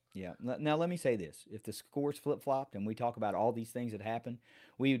against us. yeah. Now let me say this: if the scores flip flopped and we talk about all these things that happened,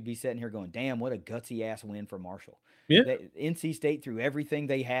 we would be sitting here going, "Damn, what a gutsy ass win for Marshall." Yeah. NC State threw everything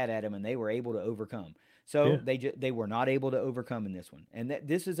they had at them, and they were able to overcome. So they were not able to overcome in this one, and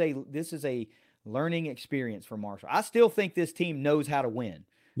this is a learning experience for Marshall. I still think this team knows how to win.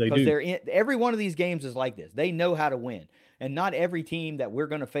 They Because do. every one of these games is like this. They know how to win. And not every team that we're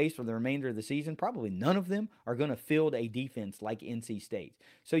going to face for the remainder of the season, probably none of them are going to field a defense like NC State.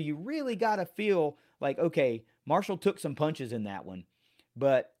 So you really got to feel like, okay, Marshall took some punches in that one,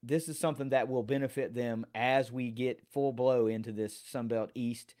 but this is something that will benefit them as we get full blow into this Sunbelt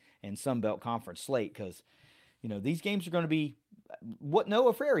East and Sunbelt Conference slate. Because, these games are going to be what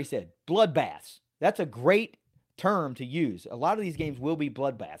Noah Frary said, bloodbaths. That's a great term to use. A lot of these games will be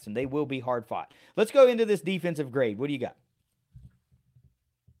bloodbaths, and they will be hard fought. Let's go into this defensive grade. What do you got?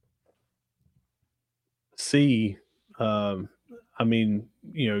 C. I mean,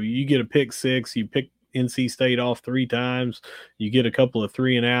 you get a pick 6, you pick NC State off 3 times, you get a couple of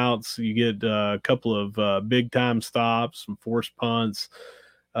 3 and outs, you get a couple of big time stops, some forced punts,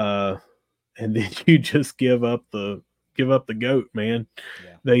 and then you just give up the goat, man.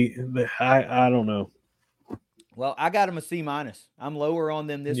 Yeah. I don't know. Well, I got them a C minus. I'm lower on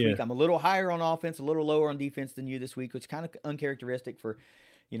them this Yeah. week. I'm a little higher on offense, a little lower on defense than you this week, which is kind of uncharacteristic for,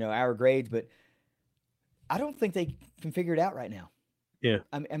 our grades. But I don't think they can figure it out right now. Yeah.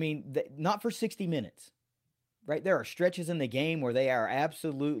 I mean, not for 60 minutes, right? There are stretches in the game where they are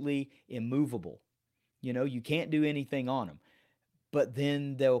absolutely immovable. You can't do anything on them. But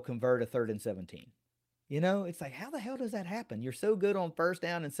then they'll convert a 3rd and 17. It's like, how the hell does that happen? You're so good on 1st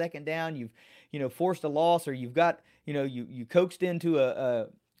down and 2nd down. You've, forced a loss, or you've got, you coaxed into a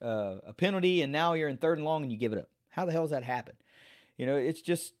penalty, and now you're in 3rd and long and you give it up. How the hell does that happen? It's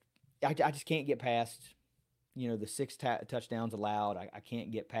just, I just can't get past, the 6 touchdowns allowed. I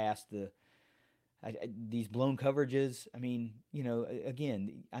can't get past these blown coverages. I mean,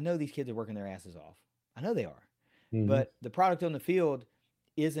 again, I know these kids are working their asses off. I know they are. Mm-hmm. But the product on the field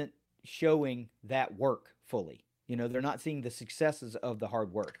isn't showing that work fully. They're not seeing the successes of the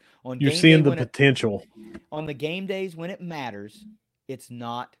hard work. On You're game day seeing the when it potential. on the game days when it matters, it's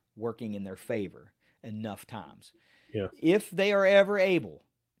not working in their favor enough times. Yeah. If they are ever able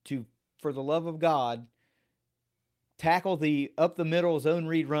to, for the love of God, tackle the up the middle zone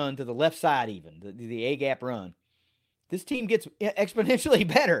read run to the left side, even the A gap run, this team gets exponentially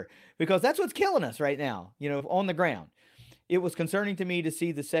better because that's what's killing us right now, on the ground. It was concerning to me to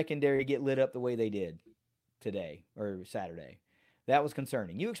see the secondary get lit up the way they did today or Saturday. That was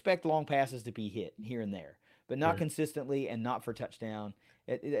concerning. You expect long passes to be hit here and there, but not Yeah. consistently and not for touchdown.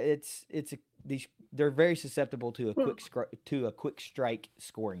 They're very susceptible to a quick strike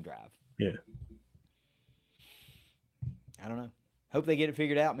scoring drive. Yeah. I don't know. Hope they get it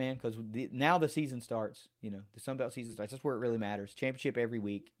figured out, man, because now the season starts. The Sun Belt season starts. That's where it really matters. Championship every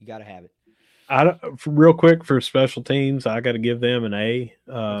week. You got to have it. Real quick for special teams, I got to give them an A.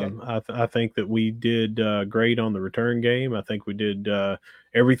 Okay. I think that we did great on the return game. I think we did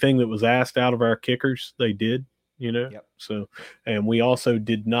everything that was asked out of our kickers. They did, Yep. So, and we also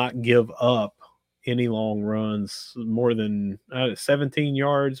did not give up any long runs more than 17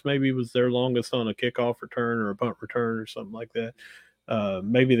 yards. Maybe was their longest on a kickoff return or a punt return or something like that.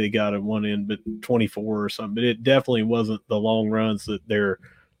 Maybe they got it one in, but 24 or something. But it definitely wasn't the long runs that they're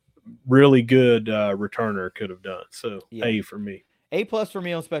really good returner could have done. So Yeah. A for me. A+ for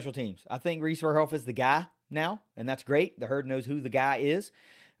me on special teams. I think Reese Verhoff is the guy now, and that's great. The herd knows who the guy is.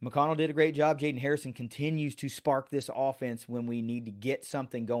 McConnell did a great job. Jaden Harrison continues to spark this offense when we need to get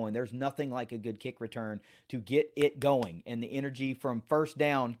something going. There's nothing like a good kick return to get it going, and the energy from first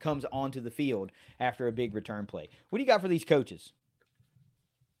down comes onto the field after a big return play. What do you got for these coaches?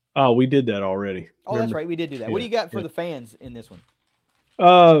 Oh, we did that already. Oh, that's Remember? right. We did do that. What do Yeah. you got for Yeah. the fans in this one?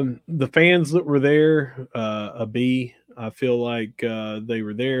 The fans that were there, a B. I feel like they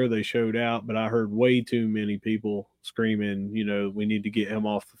were there, they showed out, but I heard way too many people screaming, we need to get him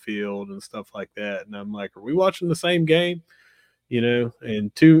off the field and stuff like that. And I'm like, are we watching the same game?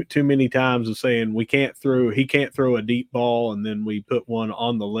 And too many times of saying he can't throw a deep ball, and then we put one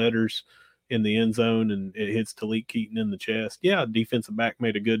on the letters in the end zone and it hits Talik Keaton in the chest. Yeah, defensive back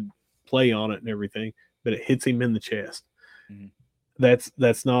made a good play on it and everything, but it hits him in the chest. Mm-hmm.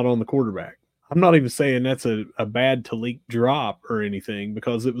 That's not on the quarterback. I'm not even saying that's a bad Talik drop or anything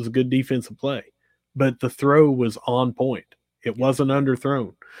because it was a good defensive play, but the throw was on point. It Yep. wasn't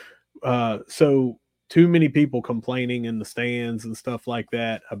underthrown. So too many people complaining in the stands and stuff like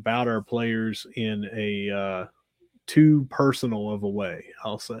that about our players in a too personal of a way,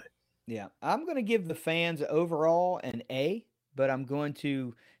 I'll say. Yeah, I'm going to give the fans overall an A, but I'm going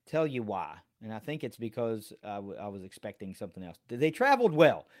to tell you why. And I think it's because I was expecting something else. They traveled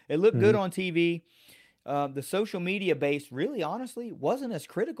well. It looked good Mm-hmm. on TV. The social media base, really, honestly, wasn't as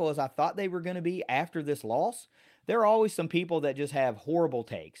critical as I thought they were going to be after this loss. There are always some people that just have horrible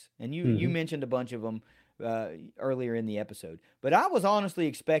takes, and you Mm-hmm. mentioned a bunch of them earlier in the episode. But I was honestly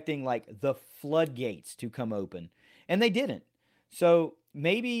expecting like the floodgates to come open, and they didn't. So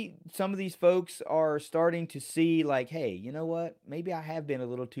maybe some of these folks are starting to see like, hey, you know what? Maybe I have been a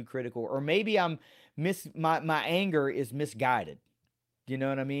little too critical, or maybe my anger is misguided. You know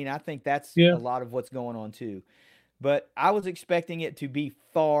what I mean? I think that's Yeah. a lot of what's going on too. But I was expecting it to be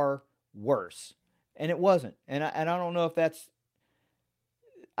far worse, and it wasn't. And I don't know if that's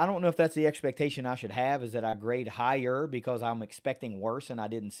the expectation I should have, is that I grade higher because I'm expecting worse and I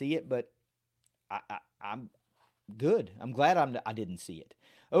didn't see it. But I'm good. I'm glad I didn't see it.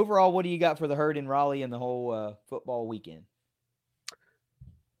 Overall, what do you got for the herd in Raleigh and the whole football weekend?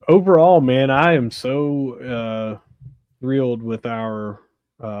 Overall, man, I am so thrilled with our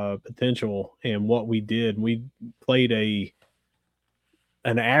potential and what we did. We played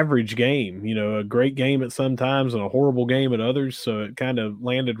an average game, a great game at some times and a horrible game at others. So it kind of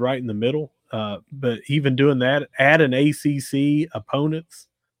landed right in the middle. But even doing that at an ACC opponent's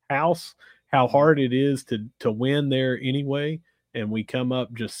house, how Mm-hmm. hard it is to win there anyway, and we come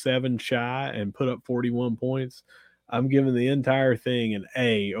up just 7 shy and put up 41 points. I'm giving the entire thing an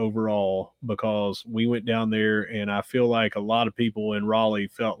A overall because we went down there, and I feel like a lot of people in Raleigh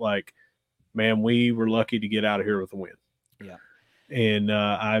felt like, man, we were lucky to get out of here with a win, Yeah. and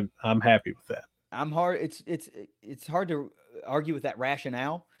I'm happy with that. I'm hard. It's hard to argue with that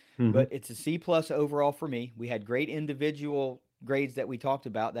rationale, Mm-hmm. but it's a C+ overall for me. We had great individual grades that we talked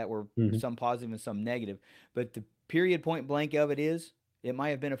about that were Mm-hmm. some positive and some negative, but the period point blank of it might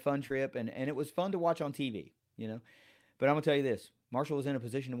have been a fun trip, and it was fun to watch on TV. But I'm gonna tell you this: Marshall was in a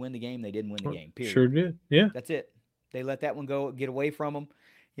position to win the game. They didn't win the game. Sure Period. did. Yeah. That's it. They let that one get away from them.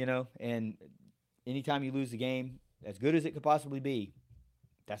 And anytime you lose the game, as good as it could possibly be,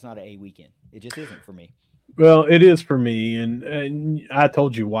 That's not an A weekend. It just isn't for me. Well, it is for me, and I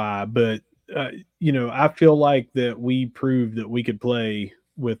told you why, but I feel like that we proved that we could play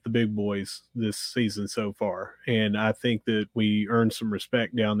with the big boys this season so far, and I think that we earned some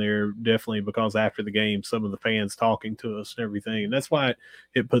respect down there, definitely because after the game, some of the fans talking to us and everything, and that's why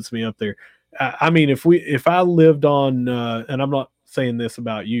it puts me up there. I mean, if I lived on, and I'm not saying this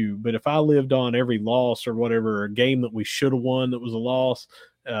about you, but if I lived on every loss or whatever, a game that we should have won that was a loss,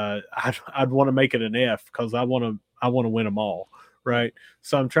 I'd want to make it an F because I want to win them all, Yeah. right?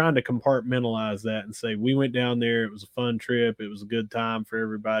 So I'm trying to compartmentalize that and say we went down there. It was a fun trip. It was a good time for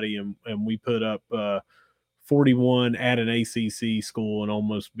everybody, and we put up 41 at an ACC school and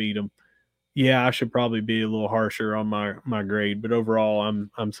almost beat them. Yeah, I should probably be a little harsher on my grade, but overall,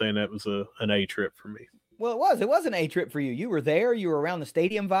 I'm saying that was an A trip for me. Well, it was. It was an A trip for you. You were there. You were around the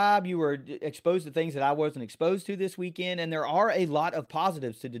stadium vibe. You were exposed to things that I wasn't exposed to this weekend. And there are a lot of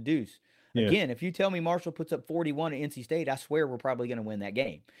positives to deduce. Yeah, Again, if you tell me Marshall puts up 41 at NC State, I swear we're probably going to win that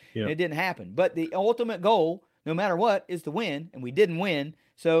game. yeah. And it didn't happen. But the ultimate goal, no matter what, is to win. And we didn't win.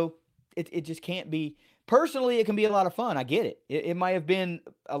 So it just can't be. Personally, it can be a lot of fun. I get it. It might have been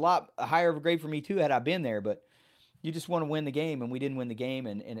a lot higher of a grade for me, too, had I been there. But you just want to win the game, and we didn't win the game,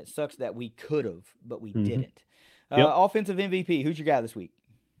 and it sucks that we could have, but we Hmm. didn't. Yep, Offensive MVP, who's your guy this week?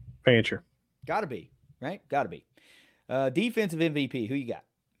 Fancher. Got to be, right? Got to be. Defensive MVP, who you got?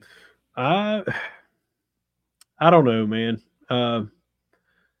 I I don't know, man. Uh,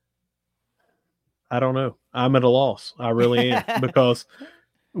 I don't know. I'm at a loss. I really am because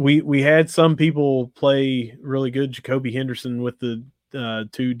we had some people play really good. Jacoby Henderson with the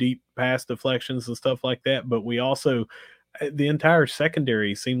two deep pass deflections and stuff like that, but we also the entire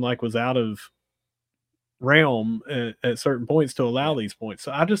secondary seemed like was out of realm at certain points to allow Yeah, these points.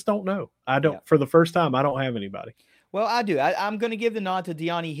 So I just don't know. I yeah. don't for the first time. I don't have anybody. Well, I do. I'm going to give the nod to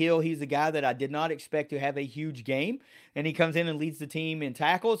Deani Hill. He's the guy that I did not expect to have a huge game, and he comes in and leads the team in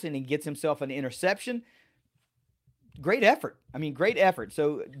tackles, and he gets himself an interception. Great effort. I mean, great effort.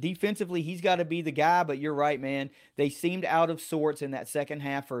 So defensively, he's got to be the guy. But you're right, man. They seemed out of sorts in that second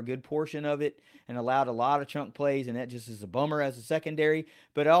half for a good portion of it, and allowed a lot of chunk plays, and that just is a bummer as a secondary.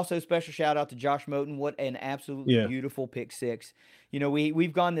 But also, special shout out to Josh Moten. What an absolutely Yeah, beautiful pick six.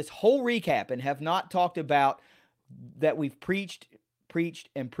 We've gone this whole recap and have not talked about that we've preached, preached,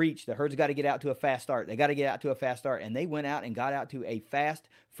 and preached. The herd's got to get out to a fast start. They got to get out to a fast start. And they went out and got out to a fast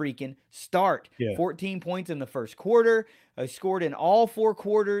freaking start. yeah. 14 points in the first quarter. Scored in all four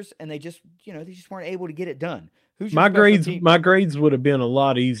quarters, and they just weren't able to get it done. Who's your My special grades, team? my grades would have been a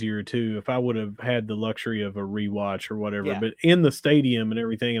lot easier too if I would have had the luxury of a rewatch or whatever. Yeah, But in the stadium and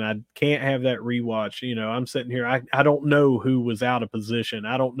everything, and I can't have that rewatch. I'm sitting here. I don't know who was out of position.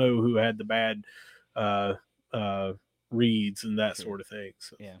 I don't know who had the bad uh, uh, reads and that sure. sort of thing.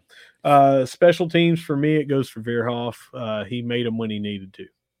 So, Yeah. special teams for me, it goes for Veerhoff. He made them when he needed to.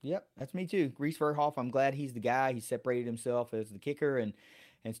 Yep, that's me too. Reese Verhoff, I'm glad he's the guy. He separated himself as the kicker, and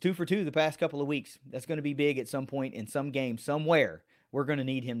it's 2 for 2 the past couple of weeks. That's going to be big at some point in some game somewhere. We're going to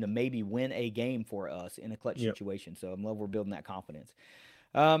need him to maybe win a game for us in a clutch Yep. situation. So I'm love we're building that confidence.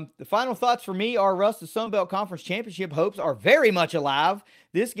 The final thoughts for me are Russ, the Sun Belt Conference Championship hopes are very much alive.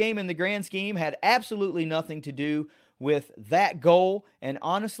 This game in the grand scheme had absolutely nothing to do with that goal. And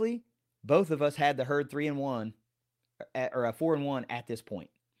honestly, both of us had the herd 3-1 or a 4-1 at this point.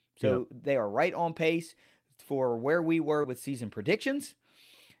 Yep. So they are right on pace for where we were with season predictions.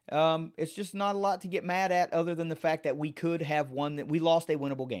 It's just not a lot to get mad at other than the fact that we could have won, that we lost a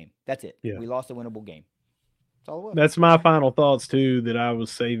winnable game. That's it. Yeah. We lost a winnable game. That's all it was. That's my final thoughts too that I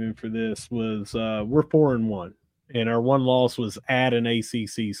was saving for this was we're 4-1 and our one loss was at an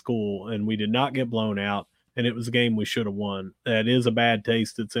ACC school and we did not get blown out and it was a game we should have won. That is a bad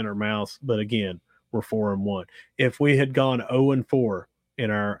taste that's in our mouths, but again, we're 4-1. If we had gone 0-4 in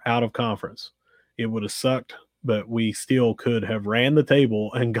our out of conference, it would have sucked, but we still could have ran the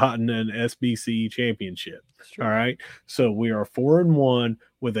table and gotten an SBC championship. All right. So we are 4-1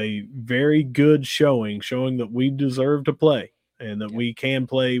 with a very good showing that we deserve to play and that we can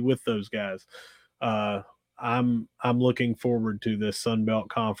play with those guys. I'm looking forward to this Sun Belt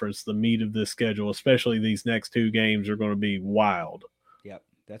Conference, the meat of this schedule, especially these next two games are going to be wild. Yep,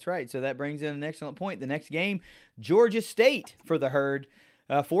 that's right. So that brings in an excellent point. The next game, Georgia State for the herd.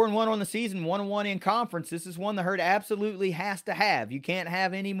 4-1 on the season, 1-1 in conference. This is one the herd absolutely has to have. You can't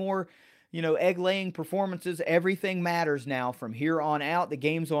have any more, egg-laying performances. Everything matters now from here on out. The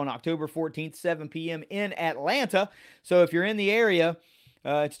game's on October 14th, 7 p.m. in Atlanta. So if you're in the area,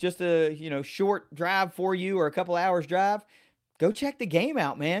 it's just a, short drive for you or a couple hours drive. Go check the game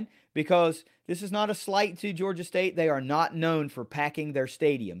out, man. because this is not a slight to Georgia State. They are not known for packing their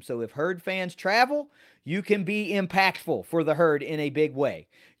stadium. So if Herd fans travel, you can be impactful for the Herd in a big way.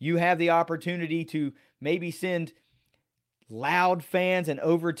 You have the opportunity to maybe send loud fans and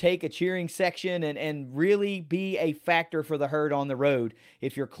overtake a cheering section and really be a factor for the Herd on the road.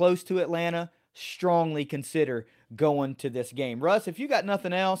 If you're close to Atlanta, strongly consider going to this game. Russ, if you got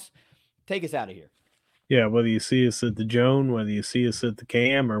nothing else, take us out of here. Yeah, whether you see us at the Joan, whether you see us at the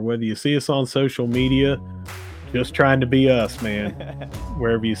Cam, or whether you see us on social media, just trying to be us, man.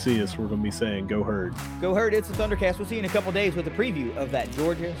 Wherever you see us, we're going to be saying, go Herd. Go Herd. It's the Thundercast. We'll see you in a couple days with a preview of that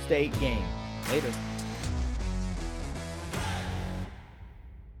Georgia State game. Later.